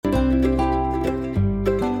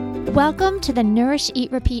Welcome to the Nourish,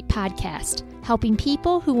 Eat, Repeat podcast, helping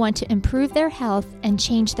people who want to improve their health and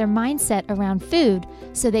change their mindset around food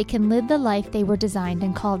so they can live the life they were designed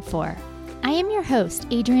and called for. I am your host,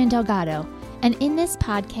 Adrienne Delgado, and in this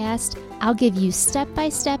podcast, I'll give you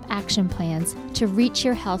step-by-step action plans to reach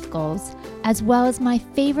your health goals, as well as my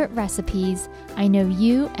favorite recipes I know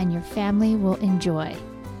you and your family will enjoy.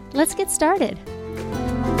 Let's get started.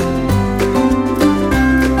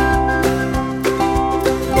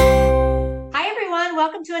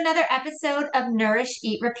 Welcome to another episode of Nourish,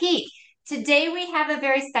 Eat, Repeat. Today we have a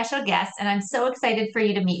very special guest, and I'm so excited for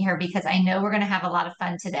you to meet her because I know we're going to have a lot of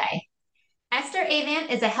fun today. Esther Avant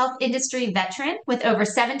is a health industry veteran with over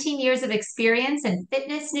 17 years of experience in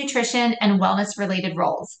fitness, nutrition, and wellness-related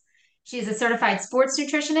roles. She is a certified sports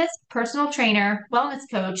nutritionist, personal trainer, wellness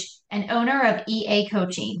coach, and owner of EA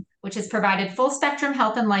Coaching, which has provided full-spectrum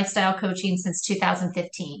health and lifestyle coaching since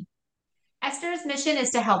 2015. Esther's mission is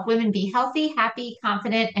to help women be healthy, happy,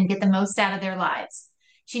 confident, and get the most out of their lives.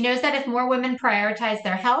 She knows that if more women prioritize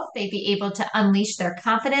their health, they'd be able to unleash their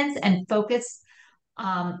confidence and focus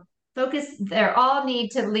their all need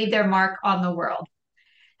to leave their mark on the world.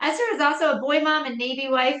 Esther is also a boy mom and Navy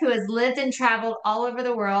wife who has lived and traveled all over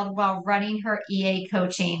the world while running her EA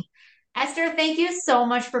coaching. Esther, thank you so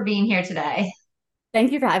much for being here today.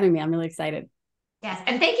 Thank you for having me. I'm really excited. Yes,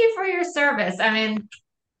 and thank you for your service. I mean,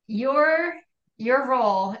 your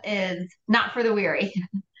role is not for the weary.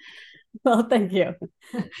 Well, thank you.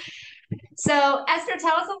 So, Esther,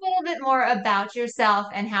 tell us a little bit more about yourself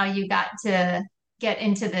and how you got to get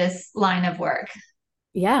into this line of work.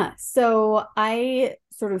 Yeah. So I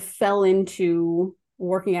sort of fell into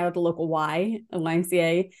working out at the local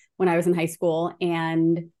YMCA when I was in high school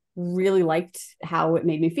and really liked how it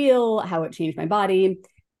made me feel, how it changed my body.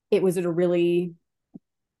 It was at a really,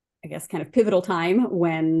 I guess, kind of pivotal time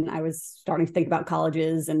when I was starting to think about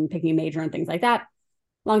colleges and picking a major and things like that.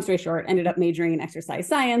 Long story short, ended up majoring in exercise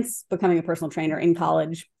science, becoming a personal trainer in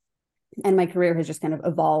college. And my career has just kind of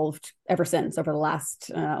evolved ever since over the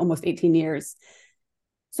last almost 18 years.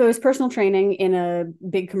 So I was personal training in a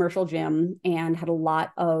big commercial gym and had a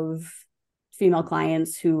lot of female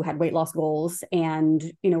clients who had weight loss goals and,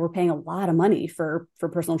 were paying a lot of money for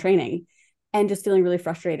personal training and just feeling really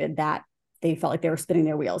frustrated that they felt like they were spinning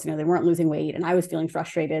their wheels. They weren't losing weight. And I was feeling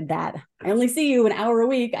frustrated that I only see you an hour a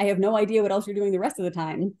week. I have no idea what else you're doing the rest of the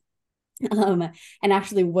time. And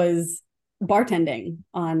actually was bartending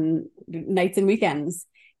on nights and weekends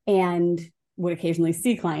and would occasionally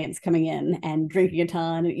see clients coming in and drinking a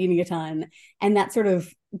ton and eating a ton. And that sort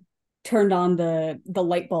of turned on the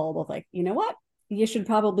light bulb of like, you know what? You should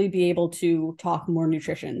probably be able to talk more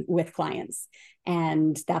nutrition with clients.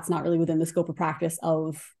 And that's not really within the scope of practice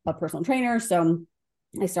of a personal trainer. So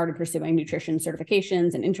I started pursuing nutrition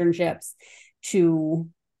certifications and internships to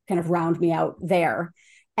kind of round me out there.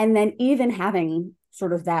 And then even having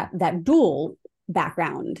sort of that dual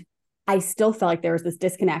background, I still felt like there was this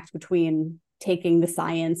disconnect between taking the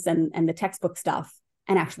science and the textbook stuff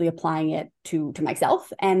and actually applying it to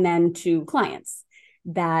myself and then to clients.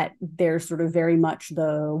 That there's sort of very much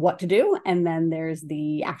the what to do, and then there's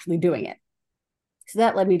the actually doing it. So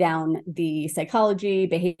that led me down the psychology,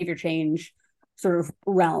 behavior change sort of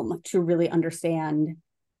realm to really understand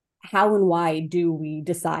how and why do we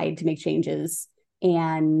decide to make changes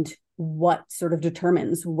and what sort of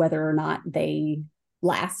determines whether or not they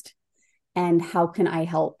last, and how can I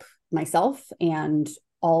help myself and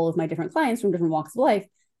all of my different clients from different walks of life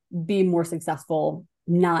be more successful,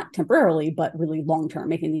 not temporarily, but really long-term,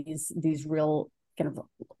 making these real kind of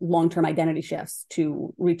long-term identity shifts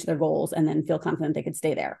to reach their goals and then feel confident they could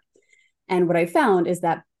stay there. And what I found is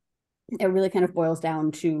that it really kind of boils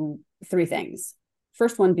down to three things.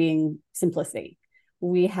 First one being simplicity.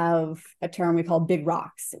 We have a term we call big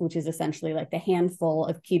rocks, which is essentially like the handful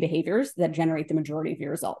of key behaviors that generate the majority of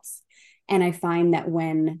your results. And I find that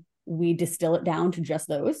when we distill it down to just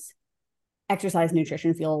those, exercise and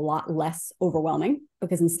nutrition feel a lot less overwhelming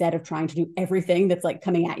because instead of trying to do everything that's like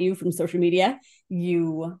coming at you from social media,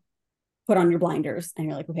 you put on your blinders and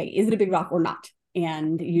you're like, okay, is it a big rock or not?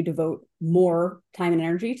 And you devote more time and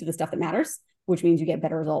energy to the stuff that matters, which means you get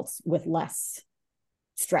better results with less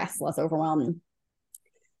stress, less overwhelm.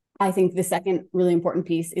 I think the second really important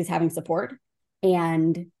piece is having support,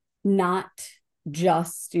 and not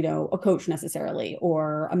just, a coach necessarily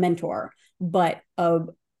or a mentor, but a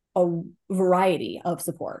variety of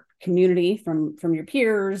support, community from your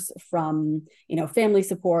peers, from, family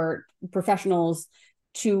support, professionals,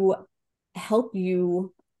 to help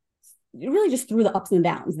you really just through the ups and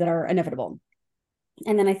downs that are inevitable.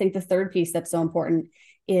 And then I think the third piece that's so important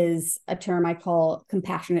is a term I call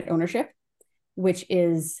compassionate ownership, which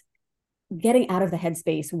is getting out of the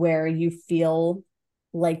headspace where you feel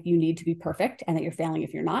like you need to be perfect and that you're failing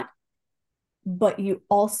if you're not, but you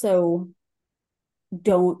also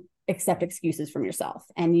don't accept excuses from yourself,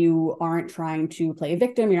 and you aren't trying to play a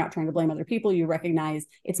victim. You're not trying to blame other people. You recognize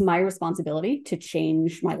it's my responsibility to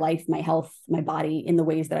change my life, my health, my body in the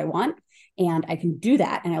ways that I want, and I can do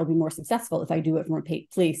that, and I'll be more successful if I do it from a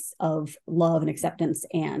place of love and acceptance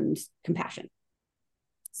and compassion.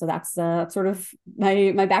 So that's sort of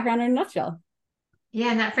my background in a nutshell.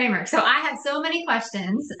 Yeah, in that framework. So I have so many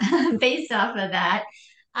questions based off of that.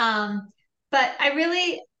 Um, but I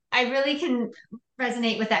really can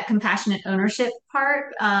resonate with that compassionate ownership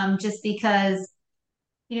part, just because,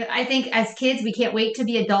 I think as kids, we can't wait to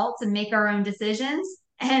be adults and make our own decisions.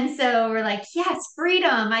 And so we're like, yes,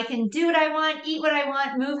 freedom. I can do what I want, eat what I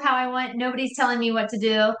want, move how I want. Nobody's telling me what to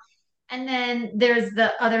do. And then there's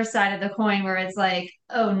the other side of the coin where it's like,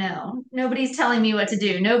 oh no, nobody's telling me what to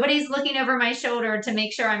do. Nobody's looking over my shoulder to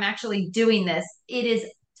make sure I'm actually doing this. It is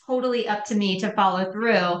totally up to me to follow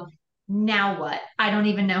through. Now what? I don't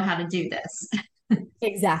even know how to do this.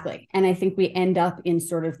 Exactly. And I think we end up in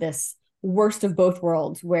sort of this worst of both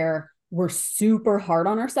worlds where we're super hard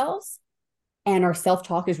on ourselves and our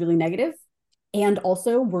self-talk is really negative. And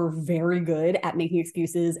also, we're very good at making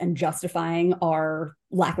excuses and justifying our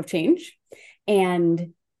lack of change.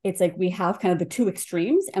 And it's like we have kind of the two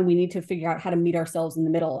extremes, and we need to figure out how to meet ourselves in the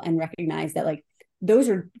middle and recognize that like those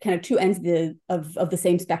are kind of two ends of the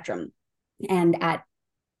same spectrum. And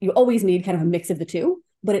you always need kind of a mix of the two,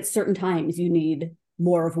 but at certain times you need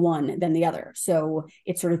more of one than the other. So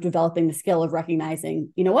it's sort of developing the skill of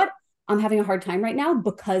recognizing, you know what, I'm having a hard time right now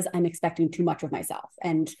because I'm expecting too much of myself,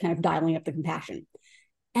 and kind of dialing up the compassion.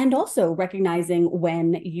 And also recognizing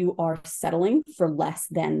when you are settling for less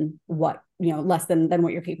than what, less than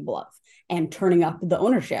what you're capable of, and turning up the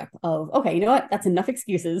ownership of, okay, you know what, that's enough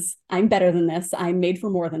excuses. I'm better than this. I'm made for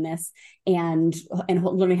more than this. And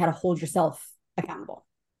learning how to hold yourself accountable.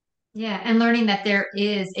 Yeah, and learning that there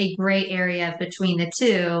is a gray area between the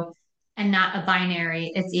two and not a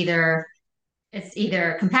binary. It's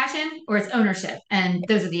either compassion or it's ownership. And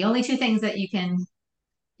those are the only two things that you can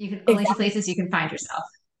only two Exactly. places you can find yourself.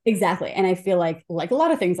 Exactly. And I feel like a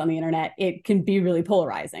lot of things on the internet, it can be really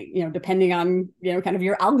polarizing, depending on, kind of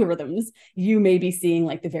your algorithms. You may be seeing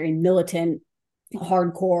like the very militant,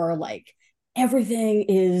 hardcore, like everything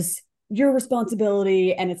is your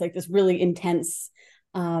responsibility. And it's like this really intense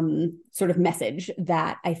sort of message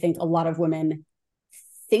that I think a lot of women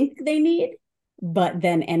think they need, but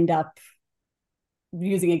then end up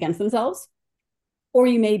using against themselves. Or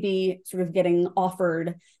you may be sort of getting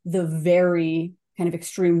offered the very kind of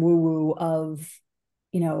extreme woo woo of,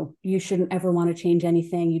 you shouldn't ever want to change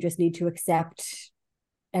anything. You just need to accept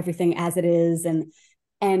everything as it is.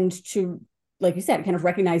 And to, like you said, kind of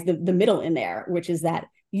recognize the middle in there, which is that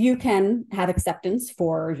you can have acceptance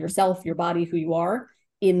for yourself, your body, who you are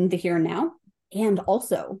in the here and now, and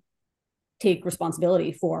also take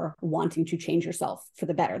responsibility for wanting to change yourself for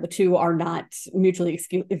the better. The two are not mutually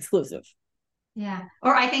exclusive. Yeah.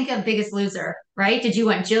 Or I think of Biggest Loser, right? Did you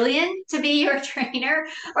want Jillian to be your trainer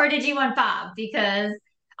or did you want Bob? Because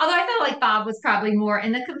although I felt like Bob was probably more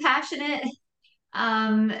in the compassionate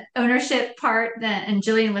ownership part than and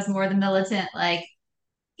Jillian was more the militant, like,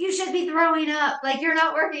 you should be throwing up, like you're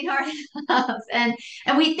not working hard enough. And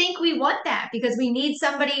we think we want that because we need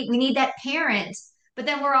somebody, we need that parent, but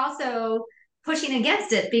then we're also pushing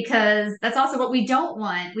against it because that's also what we don't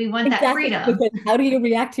want. We want that Exactly. freedom. Because how do you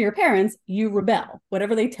react to your parents? You rebel.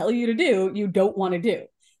 Whatever they tell you to do, you don't want to do.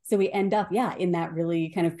 So we end up, yeah, in that really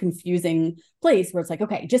kind of confusing place where it's like,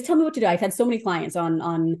 okay, just tell me what to do. I've had so many clients on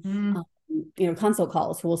Mm. consult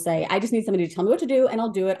calls who will say, I just need somebody to tell me what to do and I'll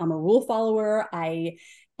do it. I'm a rule follower. I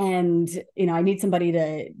need somebody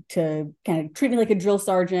to kind of treat me like a drill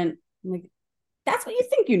sergeant. I'm like, that's what you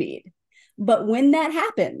think you need. But when that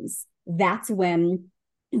happens, that's when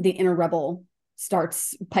the inner rebel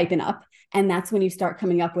starts piping up, and that's when you start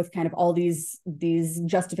coming up with kind of all these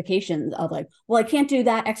justifications of like, well, I can't do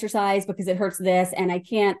that exercise because it hurts this, and I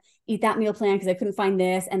can't eat that meal plan because I couldn't find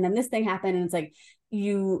this, and then this thing happened. And it's like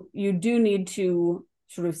you do need to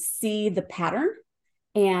sort of see the pattern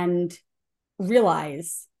and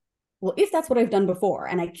realize, well, if that's what I've done before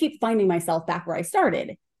and I keep finding myself back where I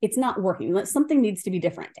started, it's not working. Something needs to be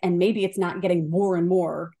different. And maybe it's not getting more and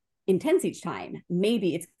more intense each time.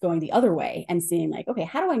 Maybe it's going the other way and seeing like, okay,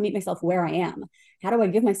 how do I meet myself where I am? How do I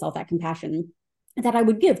give myself that compassion that I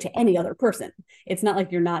would give to any other person? It's not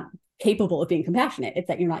like you're not capable of being compassionate. It's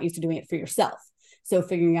that you're not used to doing it for yourself. So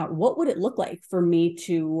figuring out what would it look like for me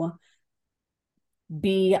to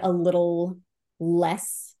be a little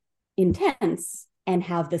less intense and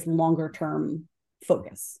have this longer term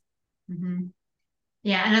focus. Mm-hmm.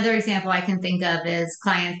 Yeah, another example I can think of is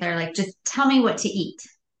clients that are like, just tell me what to eat,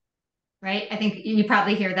 right? I think you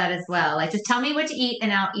probably hear that as well. Like, just tell me what to eat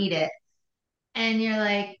and I'll eat it. And you're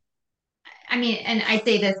like, I mean, and I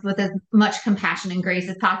say this with as much compassion and grace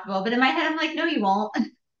as possible, but in my head, I'm like, no, you won't.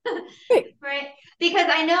 Great. Right? Because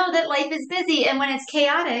I know that life is busy, and when it's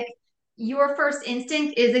chaotic, your first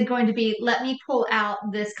instinct isn't going to be, let me pull out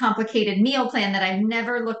this complicated meal plan that I've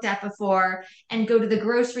never looked at before and go to the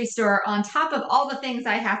grocery store on top of all the things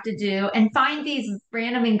I have to do and find these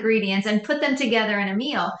random ingredients and put them together in a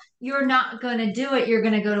meal. You're not going to do it. You're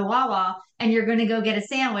going to go to Wawa and you're going to go get a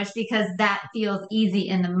sandwich because that feels easy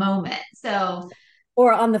in the moment. So,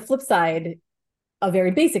 Or on the flip side, a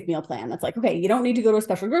very basic meal plan that's like, okay, you don't need to go to a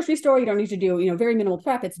special grocery store, you don't need to do, very minimal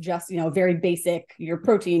prep, it's just, very basic, your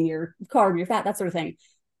protein, your carb, your fat, that sort of thing.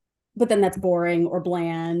 But then that's boring or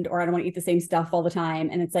bland, or I don't want to eat the same stuff all the time.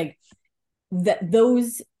 And it's like that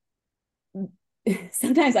those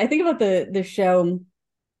sometimes I think about the show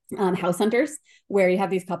House Hunters, where you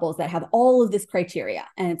have these couples that have all of this criteria,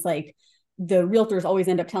 and it's like the realtors always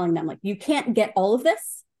end up telling them, like, you can't get all of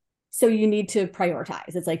this, so you need to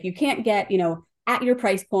prioritize. It's like, you can't get, at your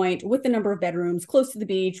price point with the number of bedrooms close to the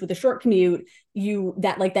beach with a short commute,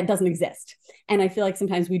 that doesn't exist. And I feel like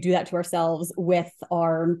sometimes we do that to ourselves with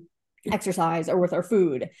our exercise or with our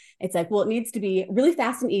food. It's like, well, it needs to be really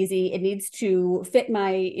fast and easy. It needs to fit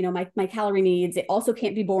my calorie needs. It also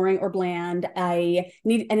can't be boring or bland. And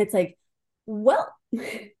it's like, well,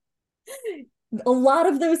 a lot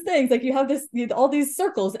of those things, like, you have all these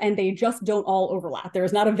circles and they just don't all overlap. There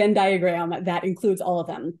is not a Venn diagram that includes all of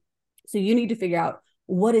them. So you need to figure out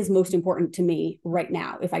what is most important to me right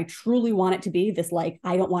now. If I truly want it to be this, like,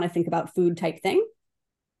 I don't want to think about food type thing,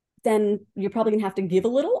 then you're probably gonna have to give a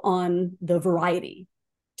little on the variety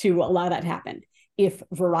to allow that to happen. If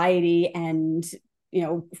variety and,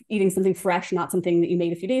 eating something fresh, not something that you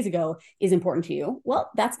made a few days ago, is important to you, well,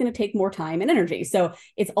 that's going to take more time and energy. So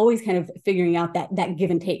it's always kind of figuring out that give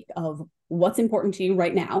and take of what's important to you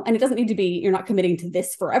right now. And it doesn't need to be, you're not committing to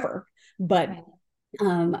this forever, but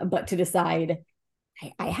to decide,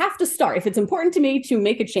 I have to start. If it's important to me to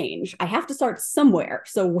make a change, I have to start somewhere.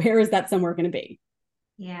 So where is that somewhere going to be?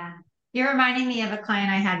 yeah. You're reminding me of a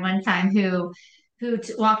client I had one time who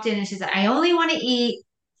walked in and she said, I only want to eat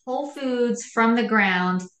whole foods from the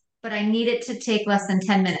ground, but I need it to take less than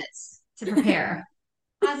 10 minutes to prepare.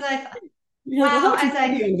 I was like, You're like, well, how wow. much I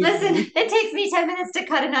was like, listen, is it takes me 10 minutes to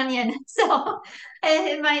cut an onion. So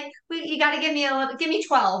you got to give me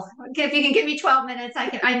 12. If you can give me 12 minutes,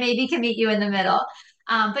 I maybe can meet you in the middle.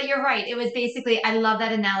 But you're right. It was basically, I love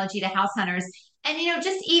that analogy to house hunters. And,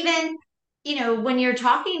 just even, when you're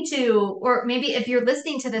talking to, or maybe if you're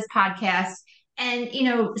listening to this podcast and,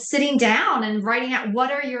 sitting down and writing out,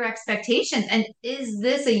 what are your expectations? And is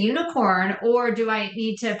this a unicorn, or do I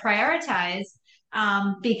need to prioritize?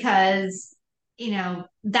 Because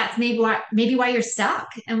that's maybe why you're stuck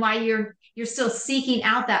and why you're still seeking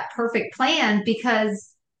out that perfect plan,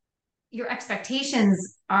 because your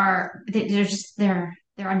expectations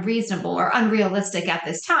they're unreasonable or unrealistic at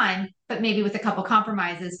this time, but maybe with a couple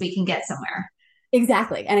compromises we can get somewhere.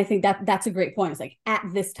 Exactly. And I think that's a great point. It's like, at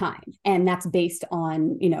this time, and that's based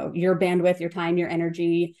on, your bandwidth, your time, your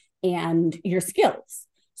energy, and your skills.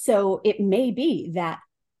 So it may be that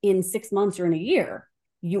in 6 months or in a year,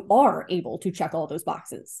 you are able to check all those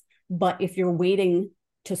boxes. But if you're waiting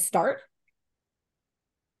to start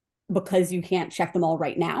because you can't check them all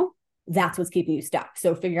right now, that's what's keeping you stuck.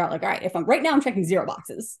 So figure out, like, all right, if I'm checking 0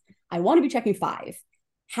 boxes, I want to be checking 5.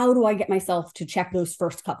 How do I get myself to check those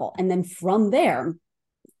first couple? And then from there,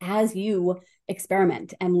 as you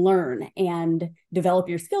experiment and learn and develop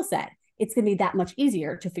your skill set, it's going to be that much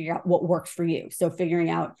easier to figure out what works for you. So figuring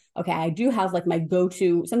out, okay, I do have, like, my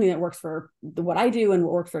go-to, something that works for what I do and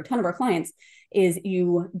what works for a ton of our clients, is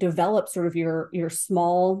you develop sort of your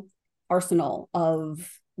small arsenal of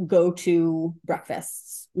go-to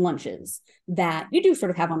breakfasts, lunches that you do sort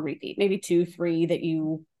of have on repeat, maybe 2, 3 that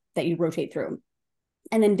you rotate through.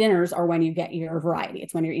 And then dinners are when you get your variety.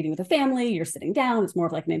 It's when you're eating with a family, you're sitting down. It's more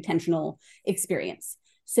of like an intentional experience.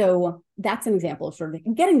 So that's an example of sort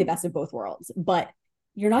of getting the best of both worlds, but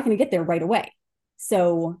you're not going to get there right away.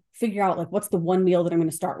 So figure out, like, what's the one meal that I'm going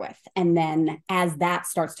to start with? And then as that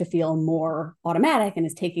starts to feel more automatic and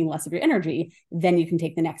is taking less of your energy, then you can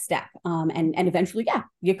take the next step. And eventually, yeah,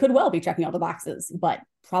 you could well be checking all the boxes, but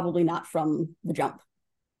probably not from the jump.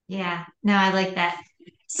 Yeah, no, I like that.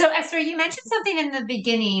 So, Esther, you mentioned something in the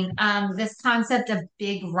beginning, this concept of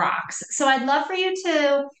big rocks. So I'd love for you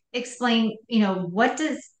to explain, what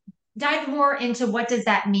does dive more into what does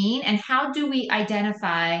that mean and how do we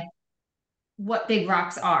identify what big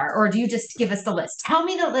rocks are? Or do you just give us the list? Tell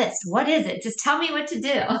me the list. What is it? Just tell me what to do.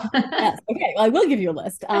 Yes. Okay. Well, I will give you a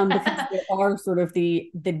list because there are sort of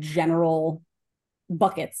the general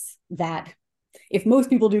buckets that, if most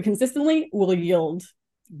people do consistently, will yield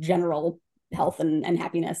general health and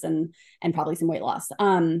happiness and probably some weight loss.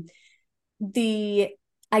 The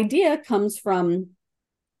idea comes from,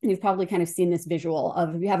 you've probably kind of seen this visual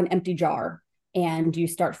of, if you have an empty jar and you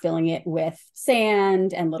start filling it with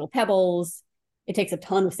sand and little pebbles, it takes a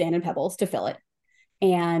ton of sand and pebbles to fill it,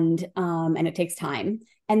 and it takes time.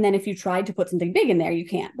 And then if you tried to put something big in there, you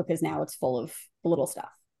can't, because now it's full of little stuff.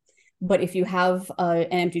 But if you have an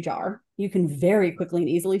empty jar, you can very quickly and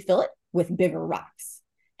easily fill it with bigger rocks.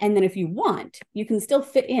 And then if you want, you can still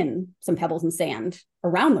fit in some pebbles and sand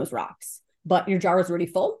around those rocks, but your jar is already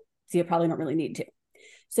full, so you probably don't really need to.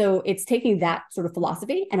 So it's taking that sort of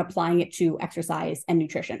philosophy and applying it to exercise and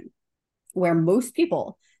nutrition, where most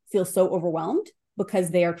people feel so overwhelmed because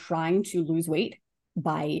they are trying to lose weight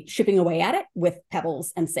by chipping away at it with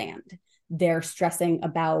pebbles and sand. They're stressing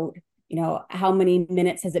about, how many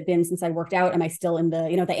minutes has it been since I worked out? Am I still in the,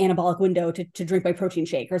 the anabolic window to drink my protein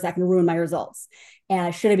shake, or is that going to ruin my results?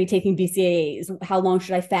 Should I be taking BCAAs? How long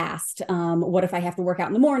should I fast? What if I have to work out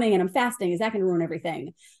in the morning and I'm fasting? Is that going to ruin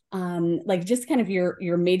everything? Like, just kind of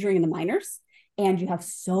you're majoring in the minors, and you have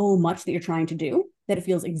so much that you're trying to do that it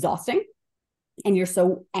feels exhausting. And you're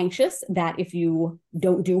so anxious that if you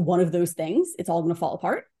don't do one of those things, it's all going to fall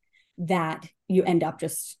apart, that you end up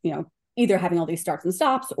just, either having all these starts and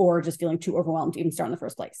stops, or just feeling too overwhelmed to even start in the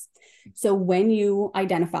first place. So when you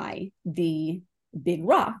identify the big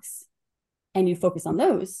rocks and you focus on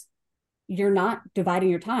those, you're not dividing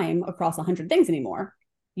your time across 100 things anymore.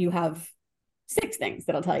 You have 6 things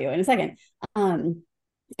that I'll tell you in a second.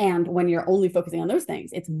 And when you're only focusing on those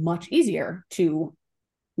things, it's much easier to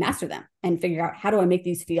master them and figure out, how do I make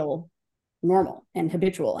these feel normal and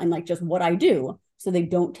habitual and like just what I do, so they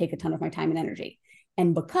don't take a ton of my time and energy.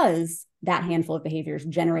 And because that handful of behaviors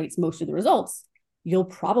generates most of the results, you'll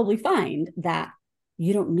probably find that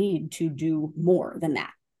you don't need to do more than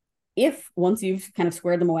that. If once you've kind of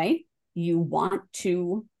squared them away, you want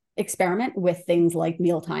to experiment with things like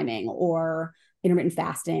meal timing or intermittent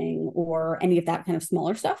fasting or any of that kind of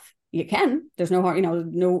smaller stuff, you can. There's no harm,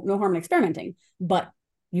 no harm in experimenting, but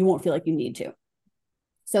you won't feel like you need to.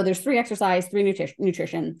 So there's 3 exercise, 3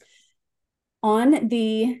 nutrition. On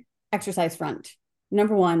the exercise front,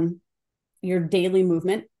 number 1, your daily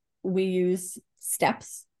movement. We use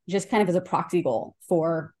steps just kind of as a proxy goal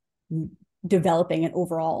for developing an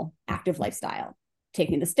overall active lifestyle,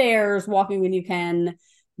 taking the stairs, walking when you can,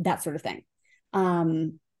 that sort of thing.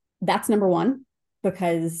 That's number 1,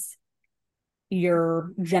 because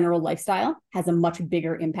your general lifestyle has a much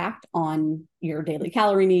bigger impact on your daily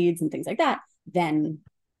calorie needs and things like that than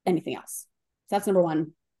anything else. So that's number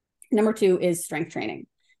 1. Number 2 is strength training.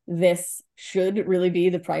 This should really be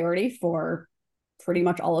the priority for pretty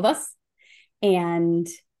much all of us. And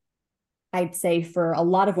I'd say for a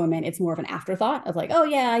lot of women, it's more of an afterthought of like, oh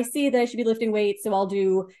yeah, I see that I should be lifting weights, so I'll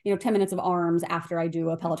do, 10 minutes of arms after I do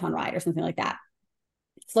a Peloton ride or something like that.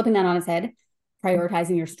 Flipping that on its head,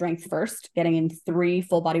 prioritizing your strength first, getting in 3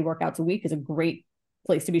 full body workouts a week is a great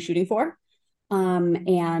place to be shooting for.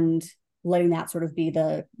 And letting that sort of be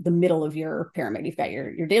the middle of your pyramid. You've got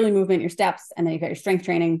your daily movement, your steps, and then you've got your strength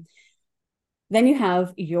training. Then you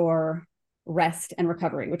have your rest and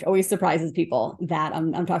recovery, which always surprises people that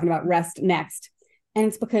I'm talking about rest next. And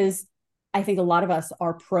it's because I think a lot of us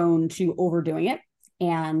are prone to overdoing it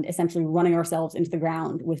and essentially running ourselves into the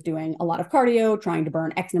ground with doing a lot of cardio, trying to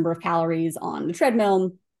burn X number of calories on the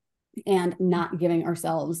treadmill, and not giving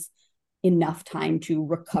ourselves enough time to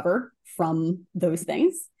recover from those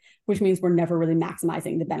things, which means we're never really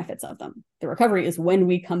maximizing the benefits of them. The recovery is when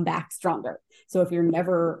we come back stronger. So if you're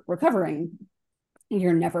never recovering,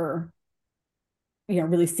 you're never,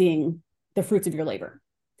 really seeing the fruits of your labor.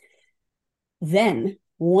 Then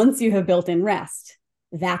once you have built in rest,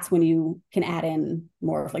 that's when you can add in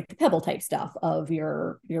more of like the pebble type stuff of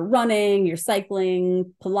your running, your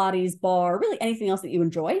cycling, Pilates bar, really anything else that you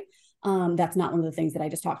enjoy. That's not one of the things that I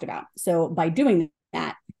just talked about. So by doing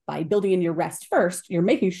that, by building in your rest first, you're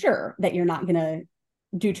making sure that you're not going to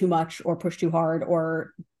do too much or push too hard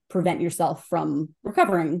or prevent yourself from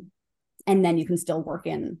recovering. And then you can still work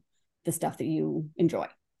in the stuff that you enjoy.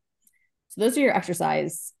 So those are your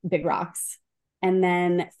exercise big rocks. And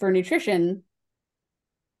then for nutrition,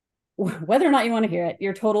 whether or not you want to hear it,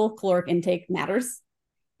 your total caloric intake matters.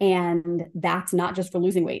 And that's not just for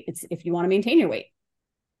losing weight. It's if you want to maintain your weight.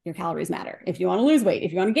 your calories matter. If you want to lose weight,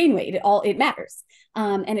 if you want to gain weight, it matters.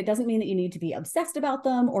 And it doesn't mean that you need to be obsessed about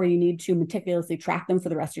them or you need to meticulously track them for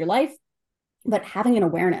the rest of your life, but having an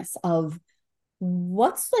awareness of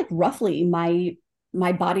what's like roughly my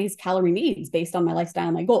body's calorie needs based on my lifestyle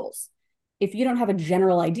and my goals. If you don't have a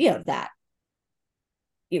general idea of that,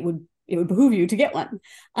 it would behoove you to get one.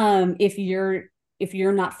 If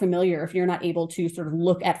you're not familiar, if you're not able to sort of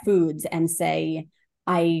look at foods and say,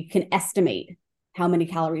 I can estimate how many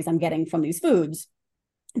calories I'm getting from these foods,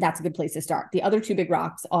 that's a good place to start. The other two big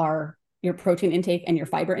rocks are your protein intake and your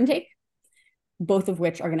fiber intake, both of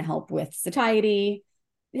which are going to help with satiety,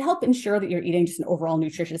 help ensure that you're eating just an overall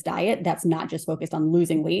nutritious diet that's not just focused on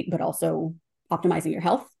losing weight, but also optimizing your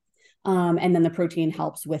health. And then the protein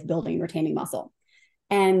helps with building and retaining muscle.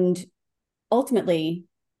 And ultimately,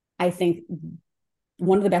 I think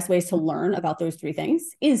one of the best ways to learn about those three things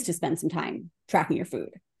is to spend some time tracking your food.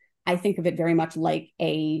 I think of it very much like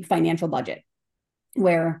a financial budget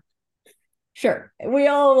where, sure, we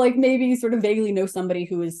all like maybe sort of vaguely know somebody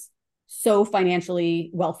who is so financially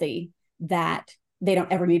wealthy that they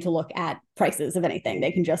don't ever need to look at prices of anything.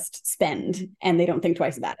 They can just spend and they don't think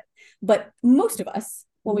twice about it. But most of us,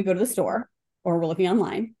 when we go to the store or we're looking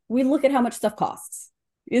online, we look at how much stuff costs.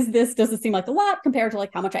 Does it seem like a lot compared to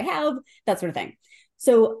like how much I have, that sort of thing.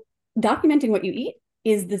 So documenting what you eat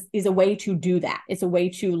is a way to do that. It's a way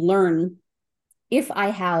to learn, if I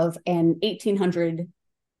have an 1,800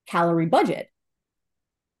 calorie budget,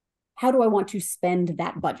 how do I want to spend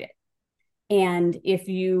that budget? And if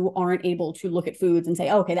you aren't able to look at foods and say,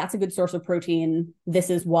 oh, okay, that's a good source of protein, this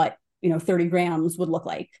is what 30 grams would look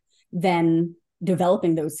like, then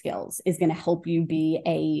developing those skills is going to help you be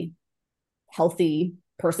a healthy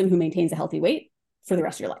person who maintains a healthy weight for the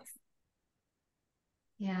rest of your life.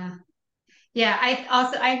 Yeah. Yeah.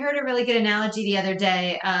 I heard a really good analogy the other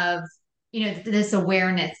day of, this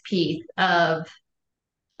awareness piece of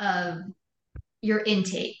your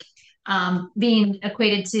intake, being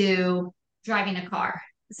equated to driving a car.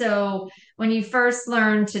 So when you first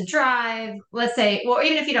learn to drive, let's say, well,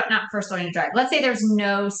 even if you don't not first learning to drive, let's say there's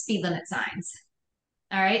no speed limit signs.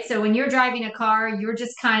 All right. So when you're driving a car, you're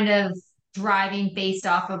just kind of driving based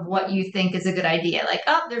off of what you think is a good idea. Like,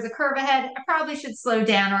 oh, there's a curve ahead. I probably should slow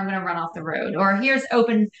down or I'm going to run off the road. Or here's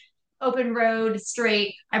open road,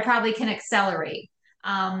 straight. I probably can accelerate.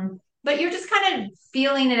 But you're just kind of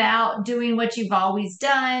feeling it out, doing what you've always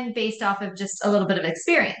done based off of just a little bit of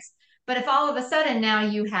experience. But if all of a sudden now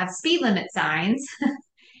you have speed limit signs,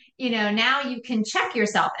 now you can check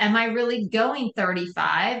yourself. Am I really going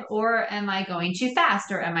 35 or am I going too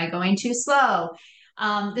fast or am I going too slow?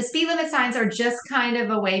 The speed limit signs are just kind of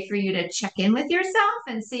a way for you to check in with yourself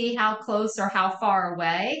and see how close or how far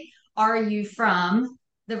away are you from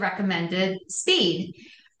the recommended speed.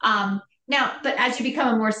 Now, but as you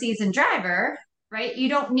become a more seasoned driver, right, you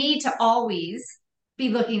don't need to always be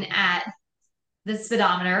looking at the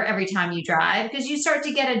speedometer every time you drive because you start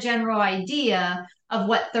to get a general idea of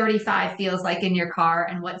what 35 feels like in your car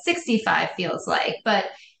and what 65 feels like. But,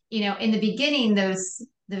 in the beginning, those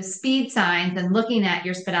speed signs and looking at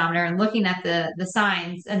your speedometer and looking at the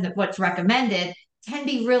signs and what's recommended can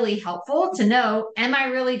be really helpful to know, am I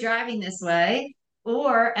really driving this way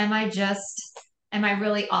or am I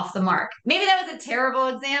really off the mark? Maybe that was a terrible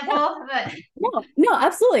example, but no,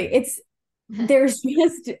 absolutely. There's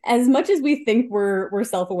just, as much as we think we're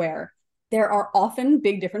self-aware, there are often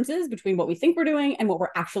big differences between what we think we're doing and what we're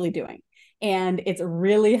actually doing. And it's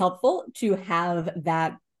really helpful to have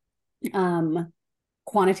that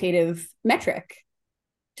quantitative metric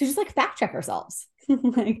to just like fact check ourselves.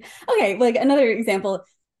 Like, okay, like another example,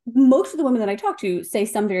 most of the women that I talk to say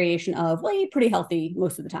some variation of, well, I eat pretty healthy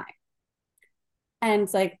most of the time. And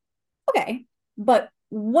it's like, okay, but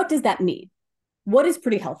what does that mean? What is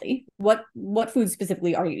pretty healthy? What foods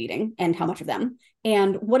specifically are you eating and how much of them?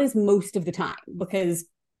 And what is most of the time? Because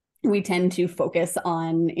we tend to focus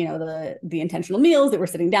on, the intentional meals that we're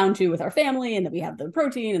sitting down to with our family and that we have the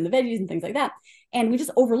protein and the veggies and things like that. And we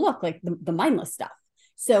just overlook like the mindless stuff.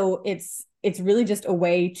 So it's really just a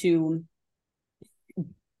way to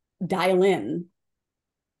dial in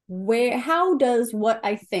how does what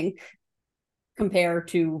I think compare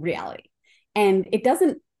to reality? And it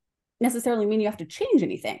doesn't necessarily mean you have to change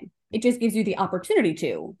anything. It just gives you the opportunity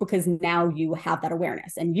to, because now you have that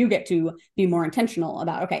awareness and you get to be more intentional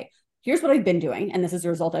about, okay, here's what I've been doing and this is the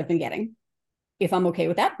result I've been getting. If I'm okay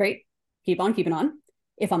with that, great, keep on keeping on.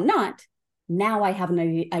 If I'm not, now I have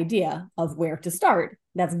an idea of where to start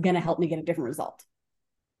that's going to help me get a different result.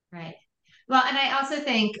 Right. Well, and I also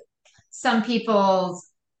think some people's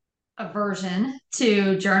aversion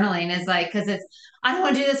to journaling is like, because I don't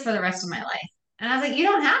want to do this for the rest of my life. And I was like, you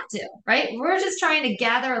don't have to, right? We're just trying to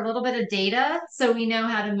gather a little bit of data so we know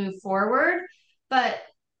how to move forward. But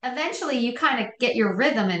eventually you kind of get your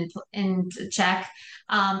rhythm in check.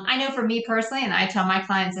 I know for me personally, and I tell my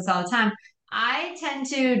clients this all the time, I tend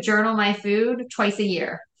to journal my food twice a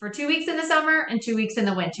year for 2 weeks in the summer and 2 weeks in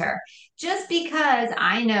the winter, just because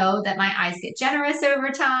I know that my eyes get generous over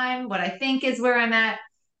time. What I think is where I'm at,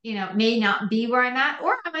 may not be where I'm at,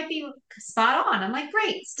 or I might be spot on. I'm like,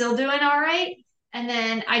 great, still doing all right. And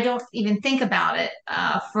then I don't even think about it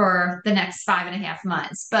for the next 5.5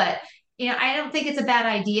 months. But I don't think it's a bad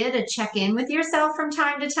idea to check in with yourself from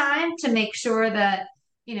time to time to make sure that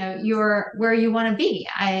you're where you want to be.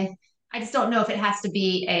 I just don't know if it has to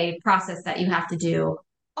be a process that you have to do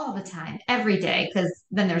all the time, every day, because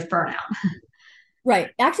then there's burnout. Right.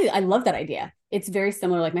 Actually, I love that idea. It's very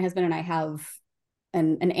similar. Like my husband and I have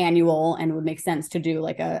an annual, and it would make sense to do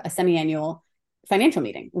like a semi-annual financial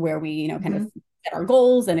meeting where we, kind of Mhm. set our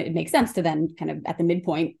goals, and it makes sense to then kind of at the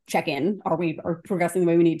midpoint check in. Are progressing the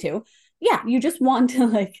way we need to? Yeah, you just want to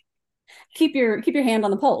like keep your hand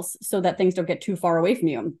on the pulse so that things don't get too far away from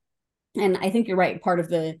you. And I think you're right. Part of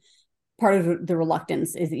the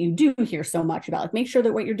reluctance is that you do hear so much about like make sure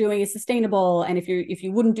that what you're doing is sustainable, and if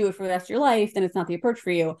you wouldn't do it for the rest of your life, then it's not the approach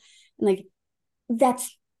for you. And like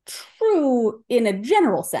that's true in a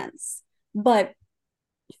general sense, but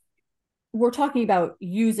we're talking about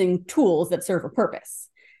using tools that serve a purpose.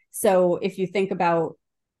 So if you think about,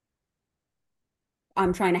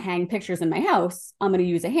 I'm trying to hang pictures in my house, I'm going to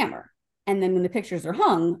use a hammer. And then when the pictures are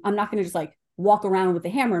hung, I'm not going to just like walk around with the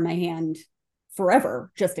hammer in my hand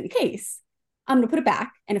forever, just in case. I'm going to put it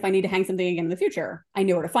back. And if I need to hang something again in the future, I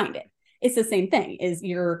know where to find it. It's the same thing, is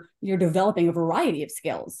you're developing a variety of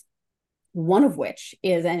skills, one of which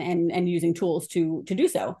is and using tools to do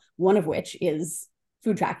so, one of which is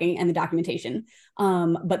food tracking and the documentation.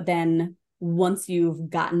 But then once you've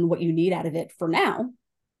gotten what you need out of it for now,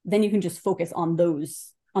 then you can just focus on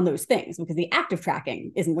those things, because the active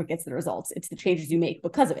tracking isn't what gets the results. It's the changes you make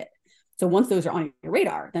because of it. So once those are on your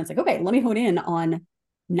radar, then it's like, okay, let me hone in on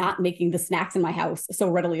not making the snacks in my house so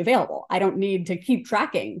readily available. I don't need to keep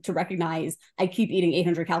tracking to recognize I keep eating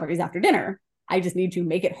 800 calories after dinner. I just need to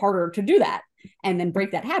make it harder to do that, and then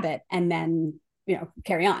break that habit, and then,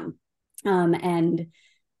 carry on. And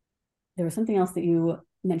there was something else that you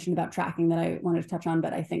mentioned about tracking that I wanted to touch on,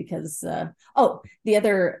 but I think the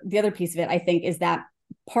other piece of it, I think, is that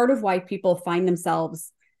part of why people find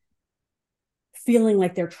themselves feeling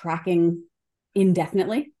like they're tracking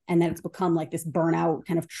indefinitely, and then it's become like this burnout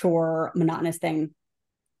kind of chore, monotonous thing,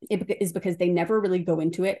 it is because they never really go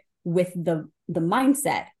into it with the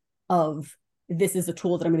mindset of, this is a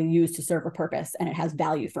tool that I'm going to use to serve a purpose and it has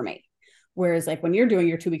value for me. Whereas like when you're doing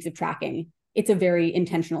your 2 weeks of tracking, it's a very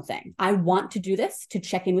intentional thing. I want to do this to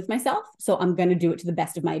check in with myself, so I'm going to do it to the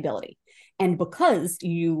best of my ability. And because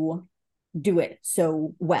you do it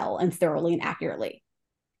so well and thoroughly and accurately,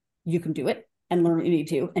 you can do it and learn what you need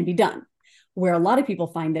to and be done. Where a lot of people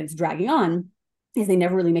find that it's dragging on is they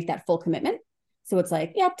never really make that full commitment. So it's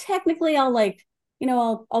like, yeah, technically I'll like,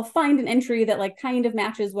 I'll find an entry that like kind of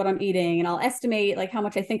matches what I'm eating, and I'll estimate like how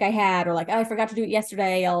much I think I had, or like, oh, I forgot to do it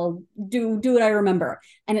yesterday, I'll do what I remember.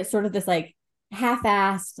 And it's sort of this like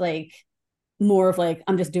half-assed, like more of like,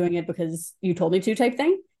 I'm just doing it because you told me to type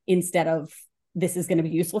thing, instead of this is going to be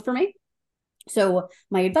useful for me. So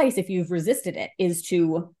my advice, if you've resisted it, is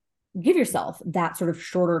to give yourself that sort of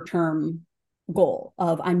shorter term goal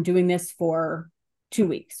of, I'm doing this for 2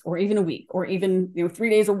 weeks or even a week or even 3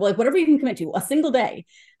 days, or like whatever you can commit to, a single day.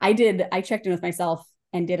 I checked in with myself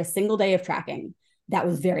and did a single day of tracking. That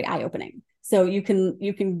was very eye-opening. So you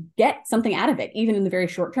can get something out of it even in the very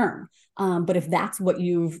short term. But if that's what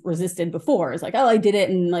you've resisted before, is like, oh, I did it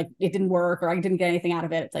and like it didn't work, or I didn't get anything out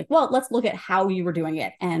of it, it's like, well, let's look at how you were doing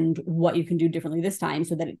it and what you can do differently this time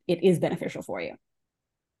so that it is beneficial for you.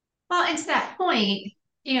 Well, and to that point,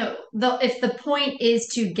 if the point is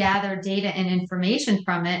to gather data and information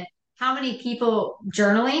from it, how many people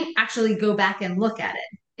journaling actually go back and look at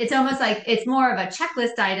it? It's almost like it's more of a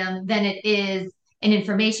checklist item than it is an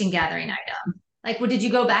information gathering item. Like, well, did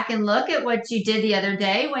you go back and look at what you did the other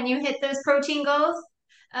day when you hit those protein goals?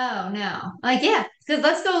 Oh, no. Like, yeah, because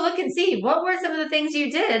let's go look and see what were some of the things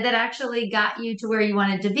you did that actually got you to where you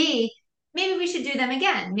wanted to be. Maybe we should do them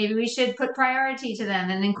again. Maybe we should put priority to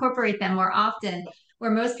them and incorporate them more often. Where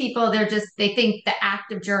most people, they think the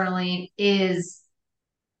act of journaling is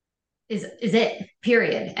it,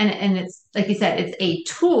 period. And it's like you said, it's a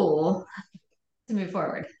tool to move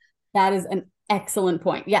forward. That is an excellent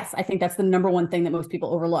point. Yes, I think that's the number one thing that most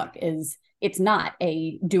people overlook, is it's not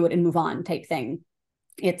a do it and move on type thing.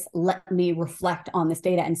 It's let me reflect on this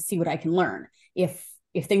data and see what I can learn. If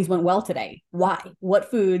things went well today, why?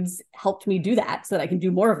 What foods helped me do that so that I can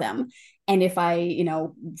do more of them? And if I,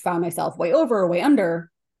 found myself way over or way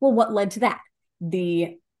under, well, what led to that?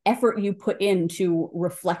 The effort you put into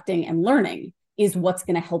reflecting and learning is what's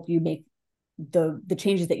going to help you make the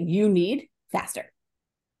changes that you need faster.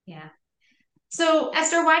 Yeah. So,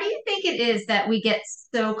 Esther, why do you think it is that we get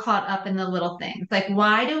so caught up in the little things? Like,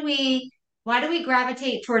 why do we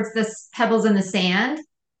gravitate towards the pebbles in the sand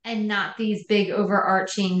and not these big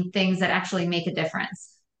overarching things that actually make a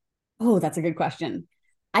difference? Oh, that's a good question.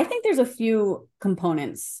 I think there's a few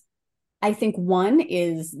components. I think one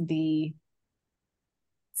is the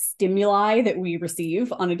stimuli that we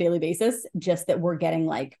receive on a daily basis, just that we're getting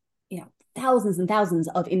like, thousands and thousands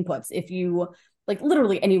of inputs. If you like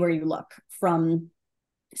literally anywhere you look, from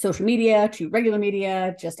social media to regular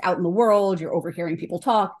media, just out in the world, you're overhearing people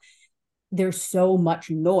talk. There's so much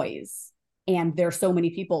noise, and there's so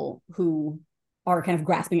many people who are kind of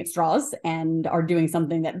grasping at straws and are doing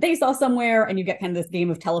something that they saw somewhere, and you get kind of this game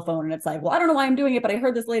of telephone, and it's like, well, I don't know why I'm doing it, but I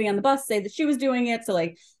heard this lady on the bus say that she was doing it, so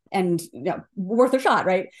like, and worth a shot,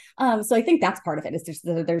 right? So I think that's part of it. It's just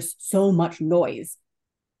that there's so much noise,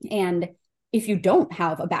 and if you don't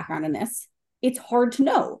have a background in this, it's hard to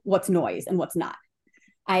know what's noise and what's not.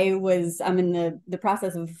 I'm in the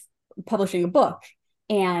process of publishing a book,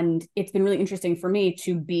 and it's been really interesting for me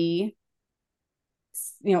to be,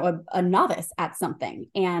 a novice at something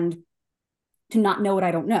and to not know what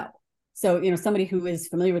I don't know. So, somebody who is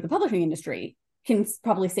familiar with the publishing industry can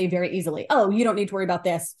probably say very easily, oh, you don't need to worry about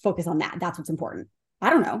this. Focus on that. That's what's important. I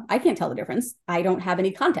don't know. I can't tell the difference. I don't have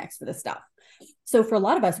any context for this stuff. So for a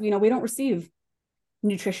lot of us, we don't receive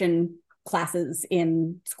nutrition classes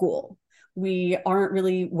in school. We aren't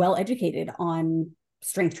really well educated on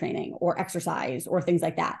strength training or exercise or things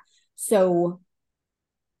like that. So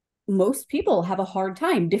most people have a hard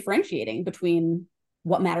time differentiating between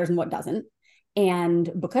what matters and what doesn't. And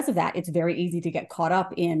because of that, it's very easy to get caught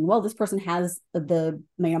up in, well, this person has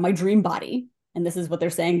my dream body, and this is what they're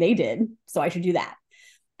saying they did, so I should do that.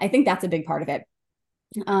 I think that's a big part of it.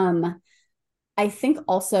 I think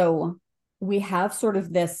also we have sort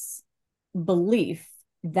of this belief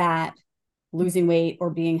that losing weight or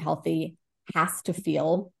being healthy has to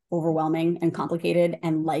feel overwhelming and complicated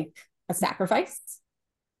and like a sacrifice.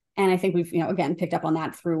 And I think we've, again, picked up on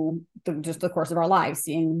that through just the course of our lives,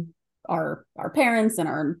 seeing our parents and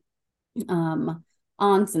our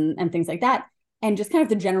aunts and things like that. And just kind of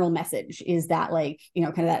the general message is that, like,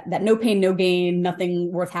 kind of that no pain, no gain,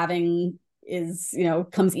 nothing worth having is,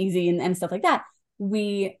 comes easy and stuff like that.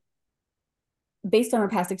 We, based on our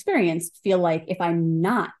past experience, feel like if I'm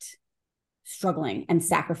not struggling and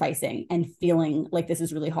sacrificing and feeling like this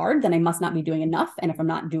is really hard, then I must not be doing enough. And if I'm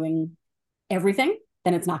not doing everything,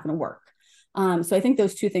 then it's not going to work. So I think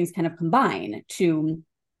those two things kind of combine to,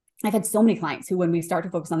 I've had so many clients who, when we start to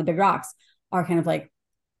focus on the big rocks, are kind of like,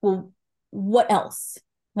 well, what else?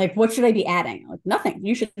 Like, what should I be adding? Like, nothing.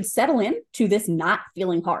 You should settle in to this not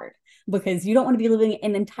feeling hard, because you don't want to be living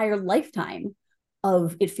an entire lifetime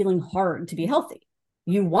of it feeling hard to be healthy.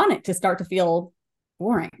 You want it to start to feel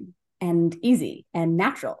boring and easy and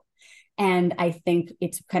natural. And I think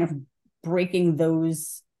it's kind of breaking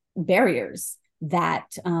those barriers that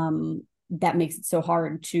that makes it so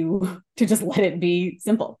hard to just let it be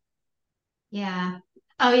simple. Yeah.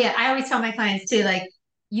 Oh, yeah. I always tell my clients too, like,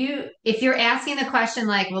 if you're asking the question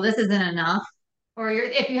like, well, this isn't enough, or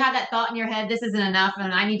if you have that thought in your head, this isn't enough,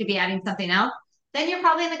 and I need to be adding something else, then you're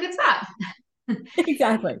probably in a good spot.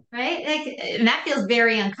 Exactly. Right? Like, and that feels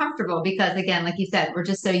very uncomfortable because, again, like you said, we're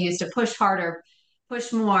just so used to push harder,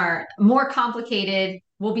 push more complicated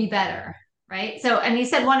will be better. Right. So, and you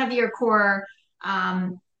said one of your core, I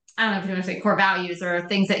don't know if you want to say core values or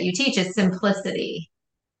things that you teach is simplicity.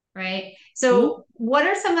 Right. Mhm. So, what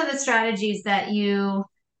are some of the strategies that you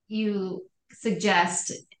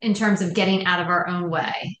suggest in terms of getting out of our own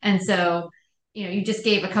way? And so, you just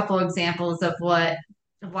gave a couple examples of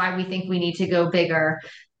why we think we need to go bigger.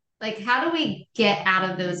 Like, how do we get out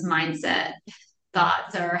of those mindset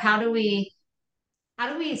thoughts, or how do we how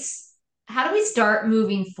do we start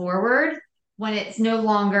moving forward when it's no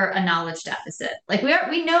longer a knowledge deficit? Like,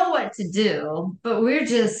 we know what to do, but we're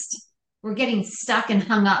getting stuck and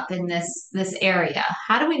hung up in this area.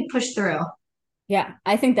 How do we push through? Yeah,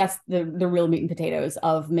 I think that's the real meat and potatoes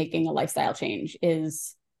of making a lifestyle change,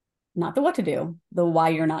 is not the what to do, the why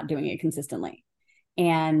you're not doing it consistently.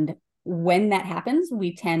 And when that happens,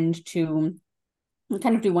 we tend to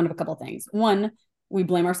kind of do one of a couple of things. One, we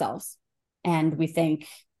blame ourselves and we think,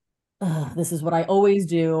 this is what I always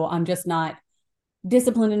do. I'm just not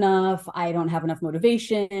disciplined enough. I don't have enough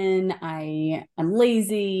motivation. I am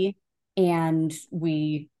lazy. And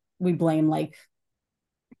we blame like,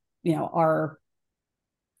 our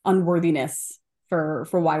unworthiness for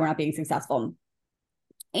why we're not being successful.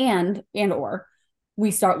 And or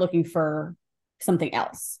we start looking for something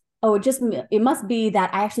else. Oh, it must be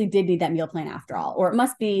that I actually did need that meal plan after all. Or it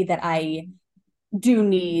must be that I do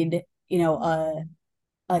need,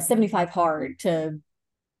 a 75 hard to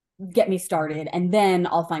get me started, and then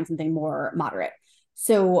I'll find something more moderate.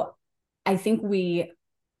 So I think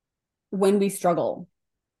when we struggle,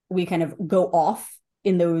 we kind of go off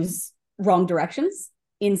in those wrong directions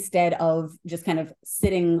instead of just kind of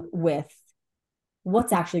sitting with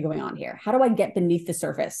what's actually going on here. How do I get beneath the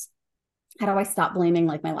surface? How do I stop blaming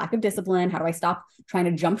like my lack of discipline? How do I stop trying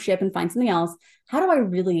to jump ship and find something else? How do I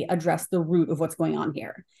really address the root of what's going on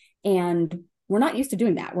here? And we're not used to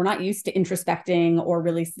doing that. We're not used to introspecting or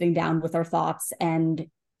really sitting down with our thoughts and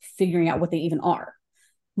figuring out what they even are.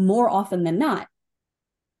 More often than not,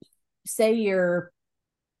 say you're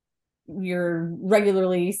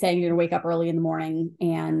regularly saying you're going to wake up early in the morning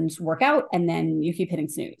and work out, and then you keep hitting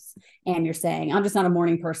snooze and you're saying, I'm just not a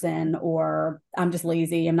morning person, or I'm just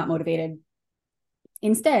lazy, I'm not motivated.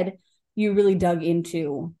 Instead, you really dug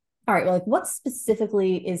into, all right, well, like what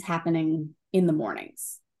specifically is happening in the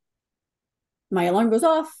mornings? My alarm goes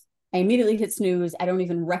off, I immediately hit snooze, I don't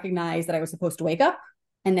even recognize that I was supposed to wake up,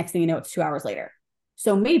 and next thing you know, it's 2 hours later.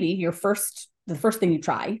 So maybe the first thing you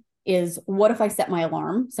try is, what if I set my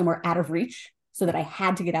alarm somewhere out of reach so that I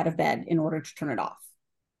had to get out of bed in order to turn it off?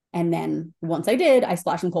 And then once I did, I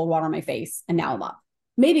splashed some cold water on my face and now I'm up.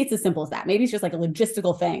 Maybe it's as simple as that. Maybe it's just like a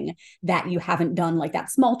logistical thing that you haven't done, like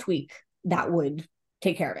that small tweak that would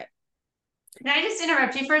take care of it. Can I just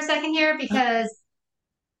interrupt you for a second here? Because,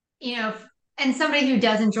 you know, and somebody who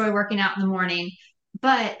does enjoy working out in the morning,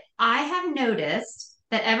 but I have noticed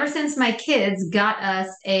that ever since my kids got us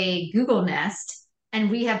a Google Nest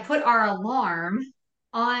and we have put our alarm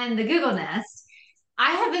on the Google Nest,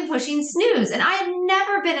 I have been pushing snooze. And I have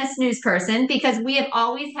never been a snooze person because we have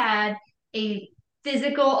always had a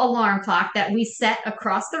physical alarm clock that we set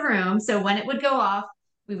across the room. So when it would go off,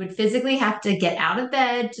 we would physically have to get out of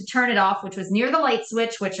bed to turn it off, which was near the light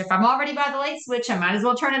switch, which if I'm already by the light switch, I might as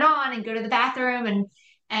well turn it on and go to the bathroom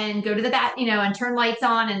and go to the and turn lights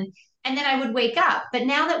on and then I would wake up. But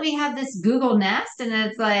now that we have this Google Nest and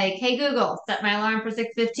it's like, hey Google, set my alarm for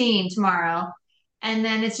 6:15 tomorrow. And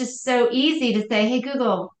then it's just so easy to say, hey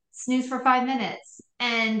Google, snooze for 5 minutes.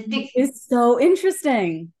 It's so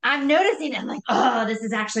interesting. I'm noticing I'm like, oh, this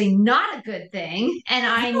is actually not a good thing. And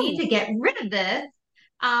I need to Oh, get rid of this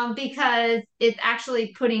because it's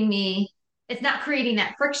actually it's not creating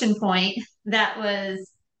that friction point that was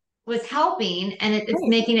helping, and it's right.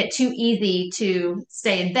 making it too easy to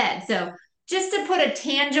stay in bed. So just to put a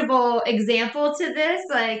tangible example to this,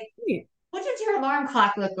 like, Right. what does your alarm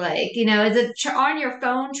clock look like? Is it on your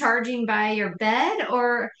phone charging by your bed,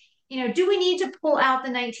 or do we need to pull out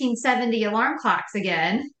the 1970 alarm clocks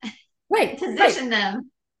again and Right. Right. position them?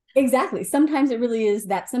 Exactly. Sometimes it really is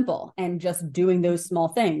that simple, and just doing those small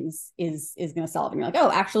things is going to solve. And you're like,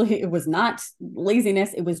 oh, actually, it was not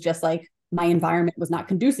laziness. It was just like my environment was not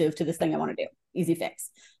conducive to this thing I want to do. Easy fix.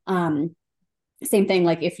 Um, Same thing.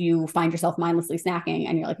 Like if you find yourself mindlessly snacking,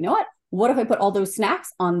 and you're like, you know what if I put all those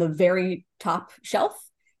snacks on the very top shelf,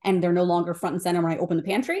 and they're no longer front and center when I open the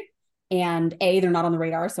pantry? And A, they're not on the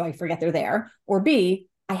radar, so I forget they're there. Or B,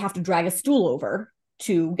 I have to drag a stool over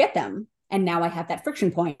to get them, and now I have that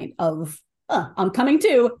friction point of, I'm coming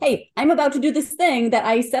to, hey, I'm about to do this thing that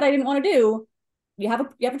I said I didn't want to do. You have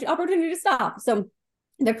an opportunity to stop. So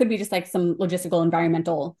there could be just like some logistical,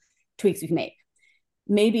 environmental tweaks you can make.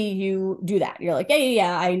 Maybe you do that. You're like,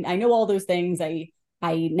 yeah, I know all those things. I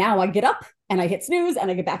get up and I hit snooze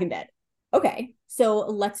and I get back in bed. Okay, so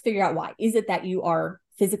let's figure out why. Is it that you are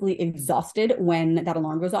physically exhausted when that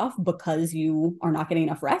alarm goes off because you are not getting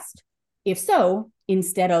enough rest? If so,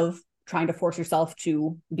 instead of trying to force yourself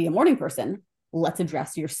to be a morning person, let's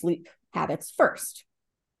address your sleep habits first.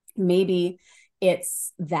 Maybe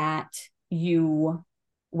it's that you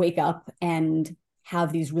wake up and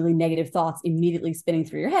have these really negative thoughts immediately spinning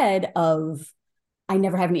through your head of, I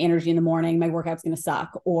never have any energy in the morning, my workout's going to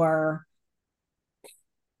suck, or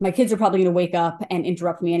my kids are probably going to wake up and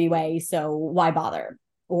interrupt me anyway, so why bother?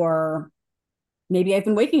 Or maybe I've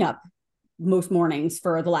been waking up most mornings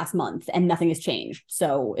for the last month and nothing has changed.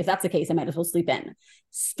 So if that's the case, I might as well sleep in.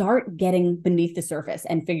 Start getting beneath the surface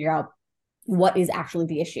and figure out what is actually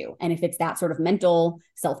the issue. And if it's that sort of mental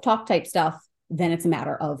self-talk type stuff, then it's a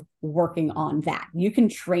matter of working on that. You can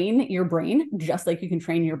train your brain just like you can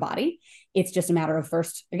train your body. It's just a matter of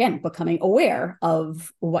first, again, becoming aware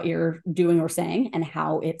of what you're doing or saying and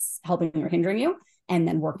how it's helping or hindering you, and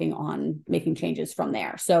then working on making changes from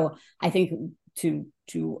there. So I think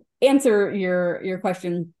to answer your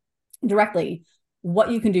question directly,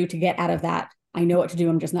 what you can do to get out of that, I know what to do,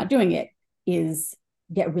 I'm just not doing it, is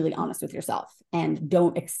get really honest with yourself and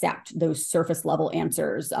don't accept those surface level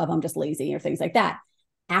answers of I'm just lazy or things like that.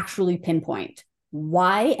 Actually pinpoint,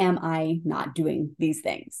 why am I not doing these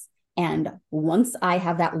things? And once I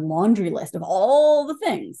have that laundry list of all the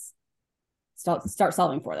things, start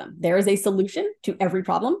solving for them. There is a solution to every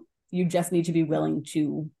problem. You just need to be willing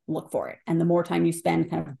to look for it. And the more time you spend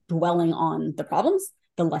kind of dwelling on the problems,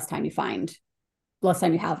 the less time you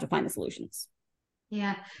have to find the solutions.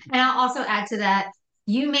 Yeah. And I'll also add to that,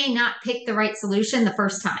 you may not pick the right solution the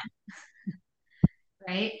first time,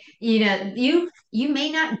 right? You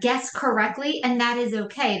may not guess correctly, and that is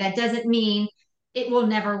okay. That doesn't mean it will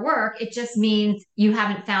never work. It just means you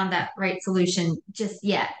haven't found that right solution just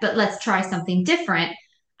yet. But let's try something different.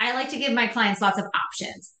 I like to give my clients lots of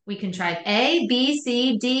options. We can try A, B,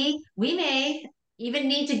 C, D. We may even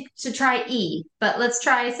need to try E, but let's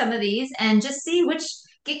try some of these and just see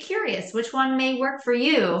get curious, which one may work for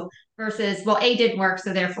you versus, well, A didn't work,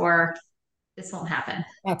 so therefore this won't happen.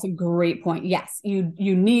 That's a great point. Yes, you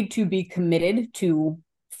need to be committed to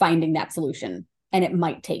finding that solution, and it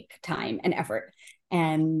might take time and effort.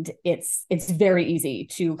 And it's very easy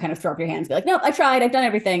to kind of throw up your hands, be like, nope, I tried, I've done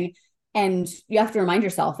everything. And you have to remind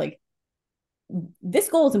yourself, like, this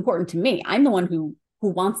goal is important to me. I'm the one who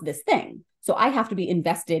wants this thing. So I have to be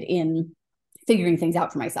invested in figuring things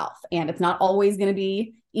out for myself. And it's not always going to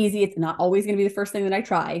be easy. It's not always going to be the first thing that I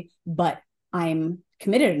try, but I'm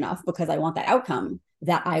committed enough because I want that outcome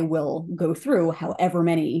that I will go through however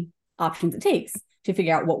many options it takes to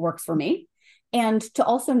figure out what works for me. And to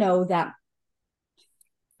also know that,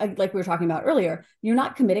 like we were talking about earlier, you're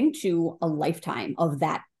not committing to a lifetime of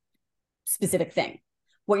that specific thing.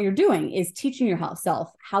 What you're doing is teaching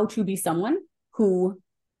yourself how to be someone who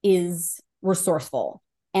is resourceful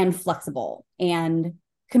and flexible and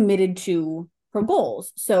committed to her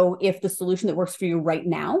goals. So if the solution that works for you right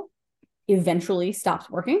now eventually stops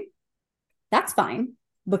working, that's fine,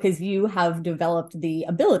 because you have developed the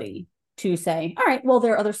ability to say, all right, well,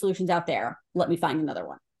 there are other solutions out there. Let me find another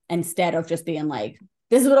one. Instead of just being like,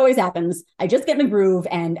 this is what always happens. I just get in a groove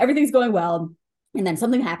and everything's going well. And then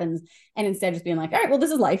something happens. And instead just being like, all right, well,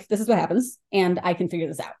 this is life. This is what happens. And I can figure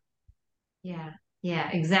this out. Yeah, yeah,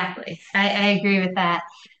 exactly. I agree with that.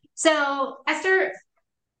 So, Esther,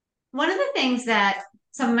 one of the things that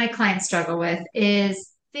some of my clients struggle with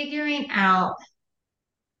is figuring out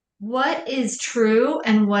what is true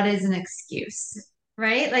and what is an excuse,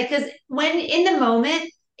 right? Like, because when in the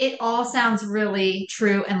moment, it all sounds really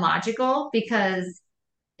true and logical because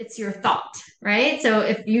it's your thought, right? So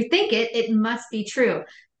if you think it, it must be true.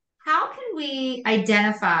 How can we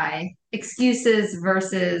identify excuses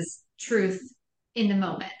versus truth in the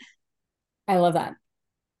moment? I love that.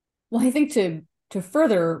 Well, I think to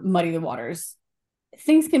further muddy the waters,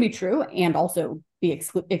 things can be true and also be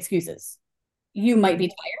excuses. You might be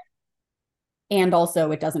tired, and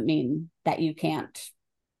also it doesn't mean that you can't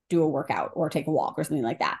do a workout or take a walk or something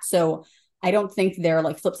like that. So I don't think they're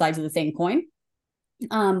like flip sides of the same coin.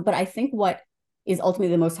 But I think what is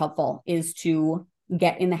ultimately the most helpful is to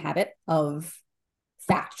get in the habit of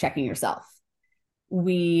fact checking yourself.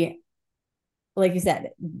 We, like you said,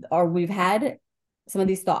 we've had some of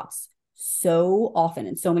these thoughts so often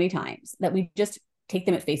and so many times that we just take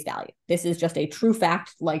them at face value. This is just a true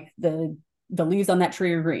fact, like the leaves on that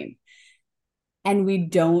tree are green. And we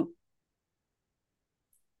don't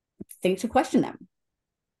think to question them.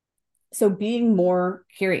 So being more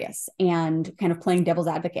curious and kind of playing devil's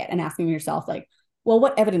advocate and asking yourself, like, well,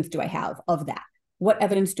 what evidence do I have of that? What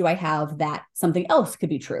evidence do I have that something else could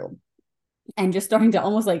be true? And just starting to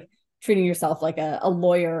almost like treating yourself like a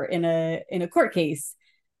lawyer in a court case,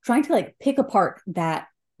 trying to like pick apart that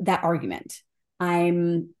argument.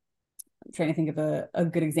 I'm trying to think of a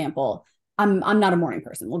good example. I'm not a morning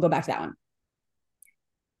person. We'll go back to that one.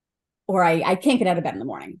 Or I can't get out of bed in the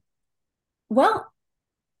morning. Well,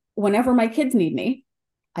 whenever my kids need me,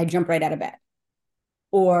 I jump right out of bed.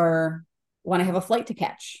 Or when I have a flight to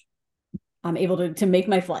catch, I'm able to make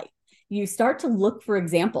my flight. You start to look for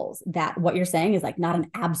examples that what you're saying is like not an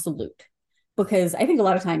absolute. Because I think a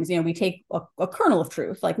lot of times, we take a kernel of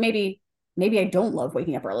truth. Like maybe I don't love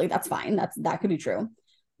waking up early. That's fine. That could be true.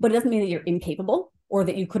 But it doesn't mean that you're incapable or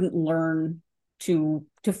that you couldn't learn to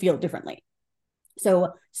feel differently.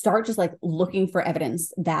 So start just like looking for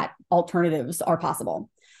evidence that alternatives are possible.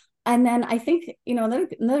 And then I think,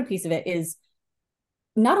 another piece of it is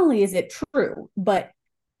not only is it true, but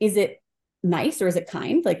is it nice or is it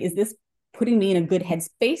kind? Like, is this putting me in a good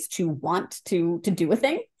headspace to want to do a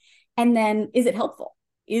thing? And then is it helpful?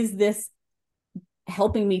 Is this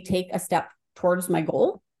helping me take a step towards my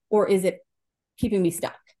goal, or is it keeping me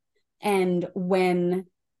stuck? And when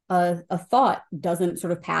a thought doesn't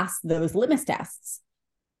sort of pass those litmus tests,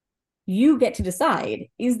 you get to decide,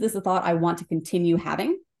 is this a thought I want to continue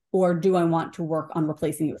having, or do I want to work on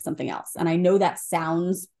replacing it with something else? And I know that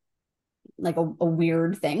sounds like a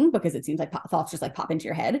weird thing, because it seems like thoughts just like pop into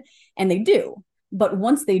your head, and they do. But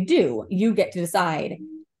once they do, you get to decide,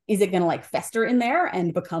 is it going to like fester in there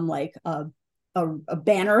and become like a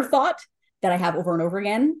banner thought that I have over and over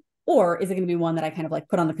again? Or is it going to be one that I kind of like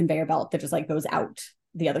put on the conveyor belt that just like goes out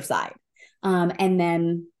the other side? And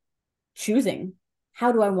then choosing,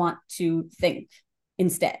 how do I want to think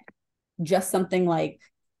instead? Just something like,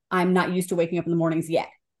 I'm not used to waking up in the mornings yet,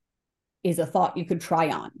 is a thought you could try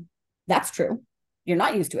on. That's true. You're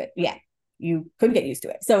not used to it yet. You could get used to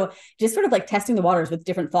it. So just sort of like testing the waters with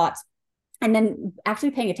different thoughts, and then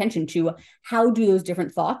actually paying attention to how do those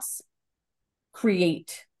different thoughts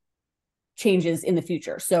create changes in the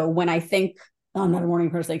future. So when I think, oh, I'm not a morning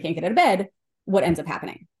person, I can't get out of bed, what ends up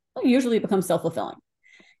happening? Well, usually it becomes self-fulfilling.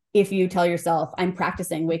 If you tell yourself, I'm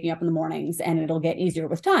practicing waking up in the mornings and it'll get easier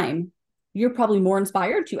with time, you're probably more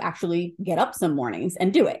inspired to actually get up some mornings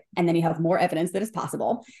and do it. And then you have more evidence that it's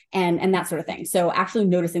possible, and that sort of thing. So actually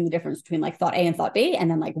noticing the difference between like thought A and thought B, and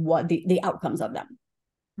then like what the outcomes of them.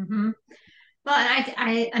 Mm-hmm. Well,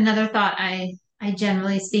 and another thought I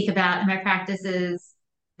generally speak about in my practice is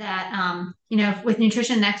that with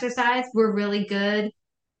nutrition and exercise, we're really good,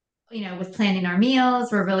 with planning our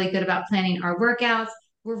meals. We're really good about planning our workouts.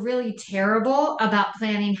 We're really terrible about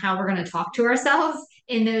planning how we're going to talk to ourselves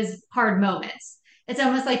in those hard moments. It's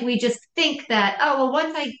almost like we just think that, oh, well,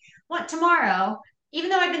 once I want tomorrow,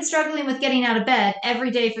 even though I've been struggling with getting out of bed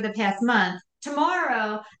every day for the past month,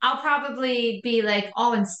 tomorrow I'll probably be like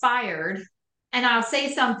all inspired and I'll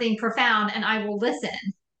say something profound and I will listen.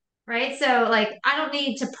 Right. So, like, I don't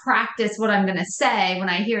need to practice what I'm going to say when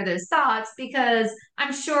I hear those thoughts because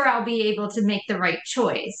I'm sure I'll be able to make the right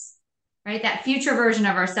choice. Right. That future version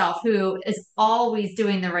of ourselves who is always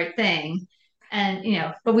doing the right thing. And,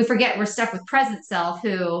 but we forget we're stuck with present self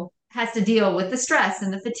who has to deal with the stress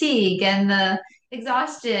and the fatigue and the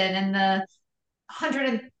exhaustion and the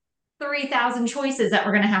 103,000 choices that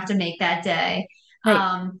we're going to have to make that day.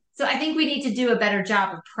 Right. So I think we need to do a better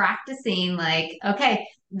job of practicing, like, okay,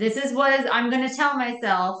 this is what I'm going to tell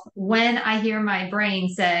myself when I hear my brain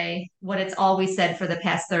say what it's always said for the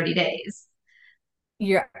past 30 days.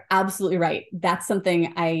 You're absolutely right. That's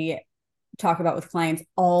something I talk about with clients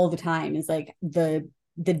all the time, is like the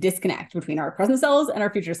disconnect between our present selves and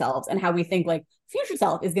our future selves, and how we think like future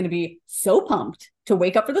self is going to be so pumped to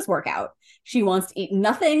wake up for this workout. She wants to eat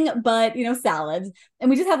nothing but, salads. And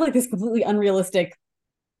we just have like this completely unrealistic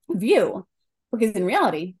view, because in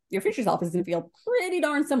reality, your future self is going to feel pretty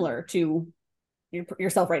darn similar to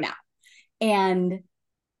yourself right now. And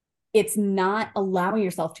it's not allowing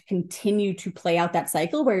yourself to continue to play out that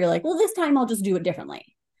cycle where you're like, well, this time I'll just do it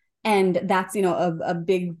differently. And that's, a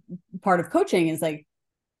big part of coaching is like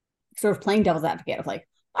sort of playing devil's advocate of like,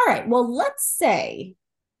 all right, well, let's say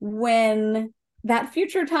when that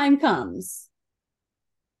future time comes,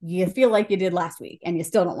 you feel like you did last week and you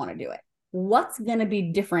still don't want to do it. What's going to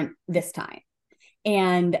be different this time?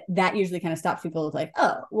 And that usually kind of stops people with like,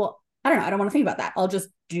 oh, well, I don't know. I don't want to think about that. I'll just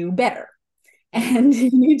do better. And you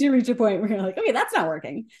need to reach a point where you're like, okay, that's not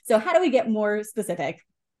working. So how do we get more specific?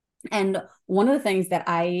 And one of the things that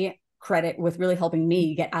I credit with really helping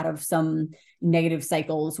me get out of some negative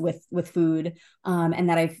cycles with food, and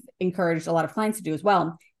that I've encouraged a lot of clients to do as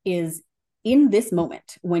well, is in this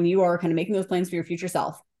moment when you are kind of making those plans for your future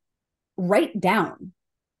self, write down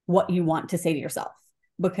what you want to say to yourself,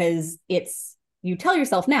 because you tell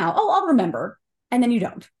yourself now, oh, I'll remember, and then you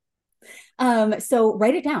don't. So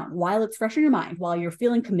write it down while it's fresh in your mind, while you're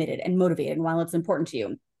feeling committed and motivated, and while it's important to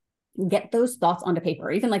you. Get those thoughts onto paper,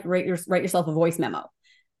 or even like write yourself a voice memo,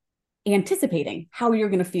 anticipating how you're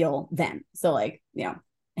going to feel then. So like,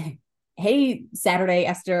 hey, Saturday,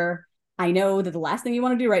 Esther, I know that the last thing you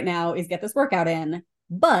want to do right now is get this workout in,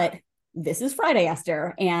 but this is Friday,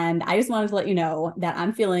 Esther. And I just wanted to let you know that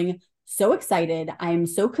I'm feeling so excited. I'm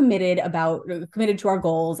so committed to our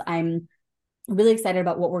goals. I'm really excited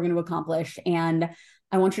about what we're going to accomplish. And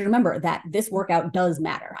I want you to remember that this workout does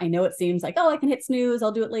matter. I know it seems like, oh, I can hit snooze,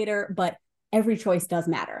 I'll do it later, but every choice does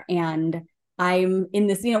matter. And I'm in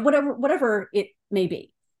this, whatever it may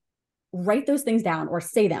be. Write those things down or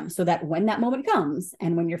say them so that when that moment comes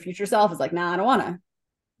and when your future self is like, nah, I don't want to,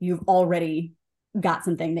 you've already got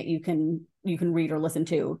something that you can read or listen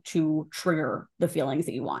to trigger the feelings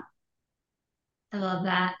that you want. I love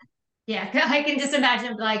that. Yeah, I can just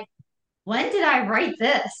imagine like, when did I write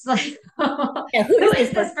this? Like, Yeah, who who is this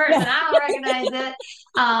is this person? person? Yeah. I don't recognize it.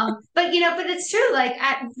 But it's true. Like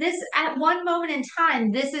at one moment in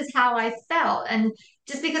time, this is how I felt. And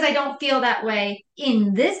just because I don't feel that way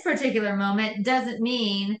in this particular moment doesn't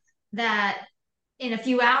mean that in a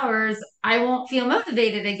few hours I won't feel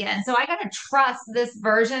motivated again. So I got to trust this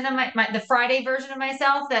version of the Friday version of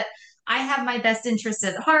myself that I have my best interest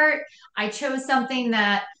at heart. I chose something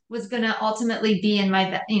that was going to ultimately be in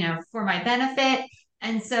for my benefit.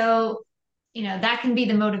 And so, that can be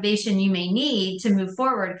the motivation you may need to move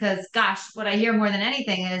forward. Because, gosh, what I hear more than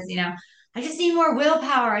anything is, I just need more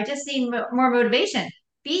willpower. I just need more motivation.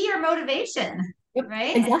 Be your motivation, Yep,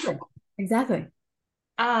 right? exactly. Exactly.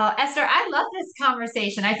 Oh, Esther, I love this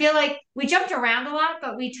conversation. I feel like we jumped around a lot,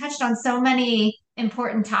 but we touched on so many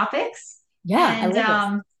important topics. Yeah, I And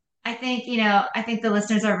love this. I think the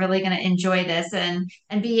listeners are really going to enjoy this and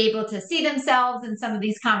be able to see themselves in some of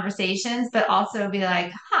these conversations, but also be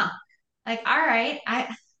like, huh, like, all right,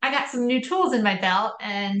 I got some new tools in my belt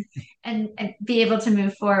and be able to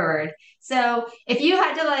move forward. So if you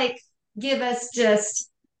had to like give us just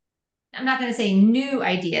I'm not going to say new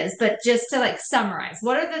ideas, but just to like summarize,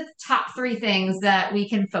 what are the top three things that we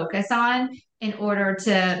can focus on in order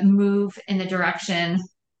to move in the direction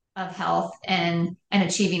of health and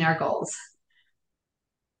achieving our goals?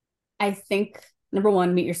 I think number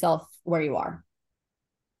one, meet yourself where you are.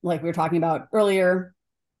 Like we were talking about earlier,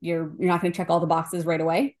 you're not going to check all the boxes right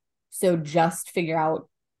away. So just figure out,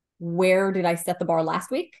 where did I set the bar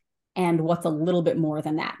last week and what's a little bit more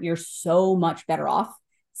than that. You're so much better off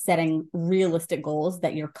setting realistic goals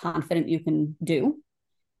that you're confident you can do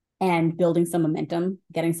and building some momentum,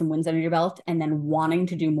 getting some wins under your belt, and then wanting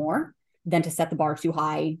to do more than to set the bar too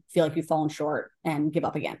high, feel like you've fallen short, and give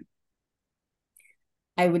up again.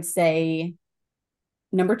 I would say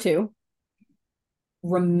number two,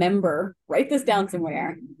 remember, write this down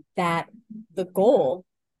somewhere, that the goal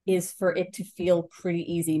is for it to feel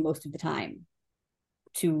pretty easy most of the time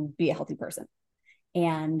to be a healthy person.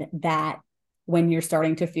 And that when you're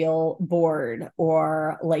starting to feel bored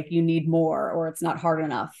or like you need more or it's not hard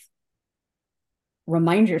enough,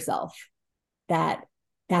 remind yourself that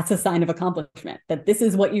that's a sign of accomplishment, that this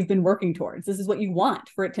is what you've been working towards. This is what you want,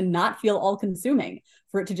 for it to not feel all consuming,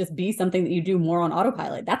 for it to just be something that you do more on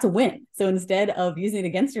autopilot. That's a win. So instead of using it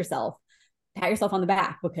against yourself, pat yourself on the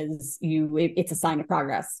back because it's a sign of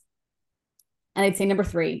progress. And I'd say number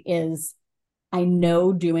three is, I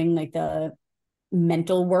know doing like the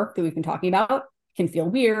mental work that we've been talking about can feel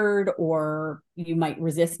weird or you might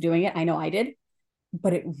resist doing it. I know I did,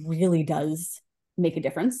 but it really does make a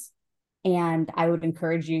difference. And I would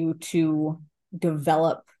encourage you to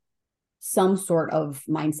develop some sort of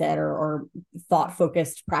mindset or thought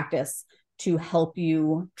focused practice to help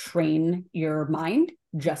you train your mind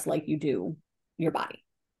just like you do your body.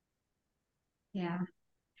 Yeah.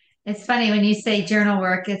 It's funny when you say journal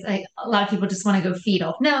work, it's like a lot of people just want to go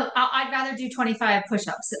fetal. No, I'd rather do 25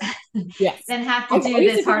 push-ups Yes. than have I to do used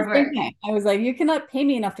to this do hard the same work. thing. I was like, you cannot pay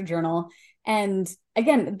me enough to journal. And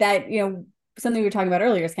again, that, something we were talking about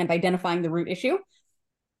earlier is kind of identifying the root issue.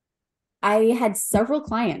 I had several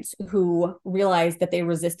clients who realized that they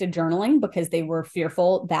resisted journaling because they were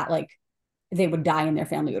fearful that like they would die and their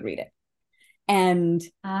family would read it. And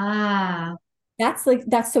Ah, that's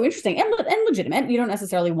so interesting and legitimate. You don't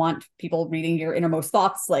necessarily want people reading your innermost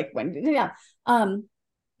thoughts, like when, yeah.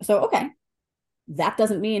 So okay, that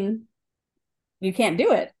doesn't mean you can't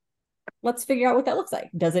do it. Let's figure out what that looks like.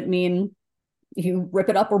 Does it mean you rip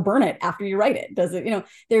it up or burn it after you write it? Does it,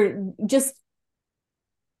 they're just,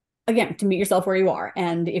 again, to meet yourself where you are.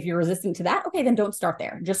 And if you're resistant to that, okay, then don't start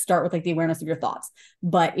there. Just start with like the awareness of your thoughts.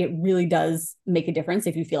 But it really does make a difference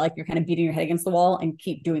if you feel like you're kind of beating your head against the wall and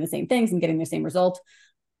keep doing the same things and getting the same result.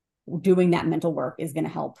 Doing that mental work is going to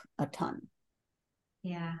help a ton.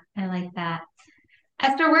 yeah, I like that.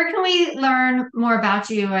 Esther, where can we learn more about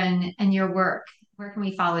you and your work? Where can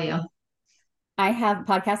we follow you? I have a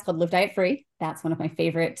podcast called Live Diet Free. That's one of my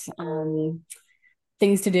favorite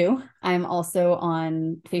things to do. I'm also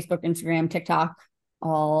on Facebook, Instagram, TikTok,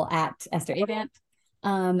 all at Esther Avant.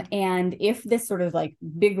 And if this sort of like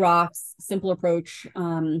big rocks, simple approach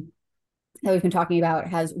that we've been talking about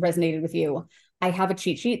has resonated with you, I have a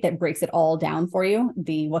cheat sheet that breaks it all down for you.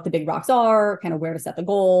 What the big rocks are, kind of where to set the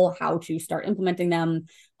goal, how to start implementing them.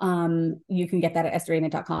 You can get that at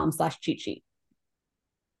esteravant.com/cheat sheet.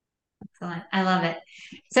 Excellent. I love it.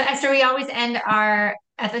 So, Esther, we always end our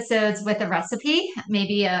episodes with a recipe,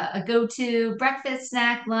 maybe a go-to breakfast,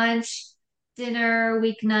 snack, lunch, dinner,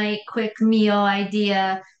 weeknight, quick meal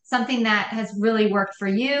idea, something that has really worked for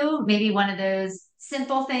you. Maybe one of those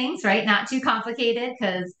simple things, right? Not too complicated,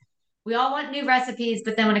 because we all want new recipes,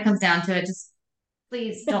 but then when it comes down to it, just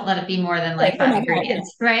please don't let it be more than like Right. five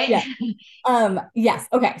ingredients, right? Yeah. Yes.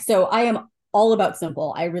 Okay. So I am all about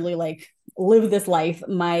simple. I really like live this life.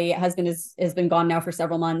 My husband has been gone now for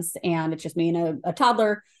several months and it's just me and a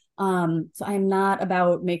toddler. So I'm not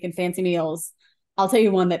about making fancy meals. I'll tell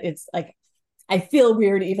you one that it's like I feel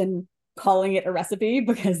weird even calling it a recipe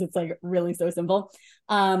because it's like really so simple.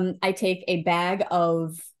 I take a bag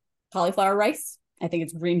of cauliflower rice. I think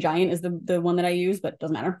it's Green Giant is the one that I use, but it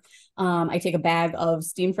doesn't matter. I take a bag of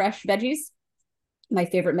steam fresh veggies. My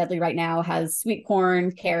favorite medley right now has sweet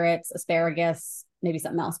corn, carrots, asparagus, maybe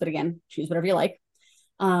something else, but again, choose whatever you like.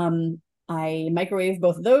 I microwave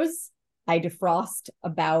both of those. I defrost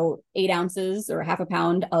about 8 ounces or half a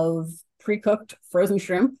pound of pre-cooked frozen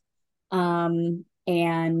shrimp. And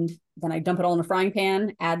then I dump it all in a frying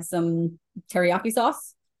pan, add some teriyaki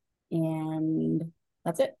sauce, and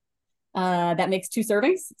that's it. That makes 2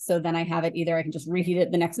 servings. So then I have it either I can just reheat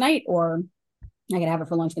it the next night or I can have it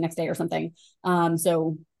for lunch the next day or something.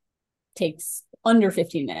 So takes under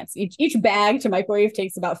 15 minutes. Each bag to microwave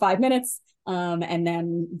takes about 5 minutes. And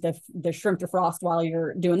then the shrimp defrost while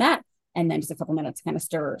you're doing that. And then just a couple minutes to kind of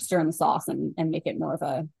stir in the sauce and make it more of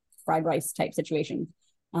a fried rice type situation.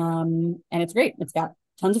 And it's great. It's got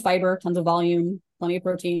tons of fiber, tons of volume, plenty of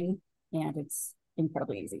protein, and it's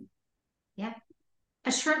incredibly easy. Yeah.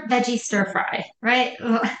 A shrimp veggie stir fry, right?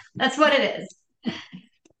 That's what it is.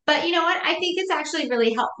 But you know what? I think it's actually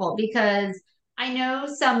really helpful because I know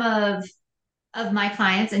some of my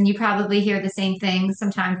clients, and you probably hear the same thing.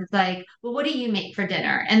 Sometimes it's like, well, what do you make for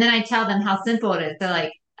dinner? And then I tell them how simple it is. They're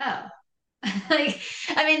like, oh, like,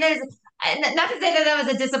 I mean, there's not to say that that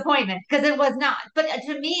was a disappointment because it was not, but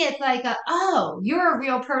to me, it's like, oh, you're a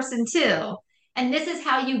real person too. And this is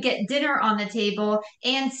how you get dinner on the table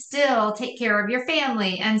and still take care of your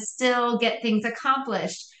family and still get things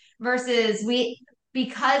accomplished versus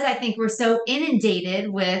because I think we're so inundated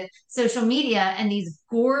with social media and these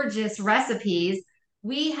gorgeous recipes,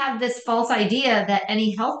 we have this false idea that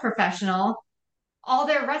any health professional, all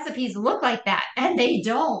their recipes look like that, and they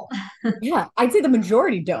don't. Yeah, I'd say the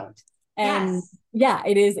majority don't. And Yes. yeah,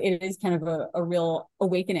 it is kind of a real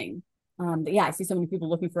awakening. But yeah, I see so many people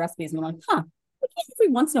looking for recipes and I'm like,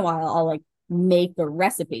 every once in a while I'll like make a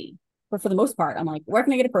recipe. But for the most part, I'm like, where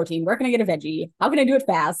can I get a protein? Where can I get a veggie? How can I do it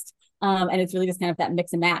fast? And it's really just kind of that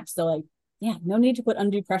mix and match. So like, yeah, no need to put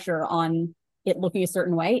undue pressure on it looking a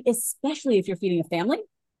certain way, especially if you're feeding a family.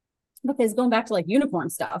 Because going back to like unicorn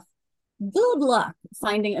stuff, good luck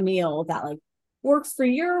finding a meal that like works for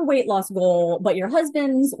your weight loss goal, but your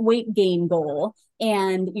husband's weight gain goal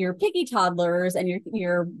and your picky toddlers and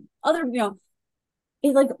your other,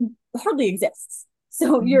 it like hardly exists.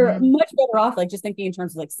 So you're Mhm. much better off like just thinking in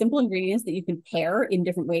terms of like simple ingredients that you can pair in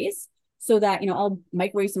different ways. So that I'll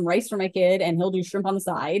microwave some rice for my kid, and he'll do shrimp on the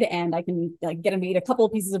side, and I can like get him to eat a couple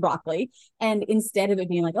of pieces of broccoli. And instead of it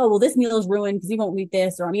being like, oh well, this meal is ruined because he won't eat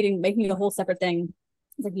this, or making it a whole separate thing,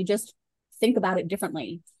 it's like you just think about it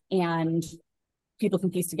differently, and people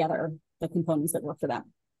can piece together the components that work for them.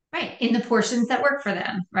 Right, in the portions that work for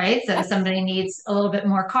them, right? So if somebody needs a little bit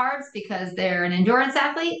more carbs because they're an endurance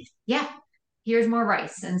athlete, yeah, here's more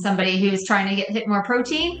rice. And somebody who's trying to hit more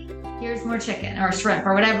protein, here's more chicken or shrimp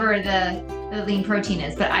or whatever the lean protein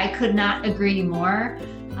is. But I could not agree more.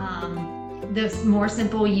 The more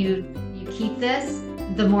simple you keep this,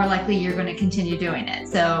 the more likely you're going to continue doing it.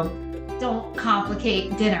 So don't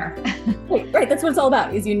complicate dinner. Right. That's what it's all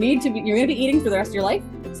about is you're going to be eating for the rest of your life.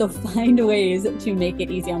 So find ways to make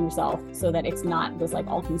it easy on yourself so that it's not this like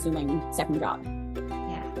all consuming second job.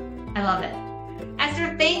 Yeah, I love it.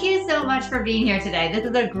 Esther, thank you so much for being here today. This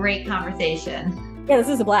is a great conversation. Yeah, this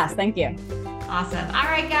is a blast. Thank you. Awesome. All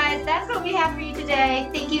right, guys, that's what we have for you today.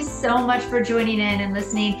 Thank you so much for joining in and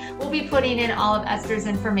listening. We'll be putting in all of Esther's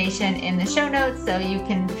information in the show notes so you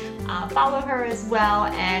can follow her as well.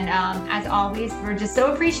 And as always, we're just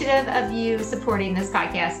so appreciative of you supporting this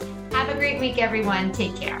podcast. Have a great week, everyone.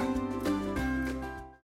 Take care.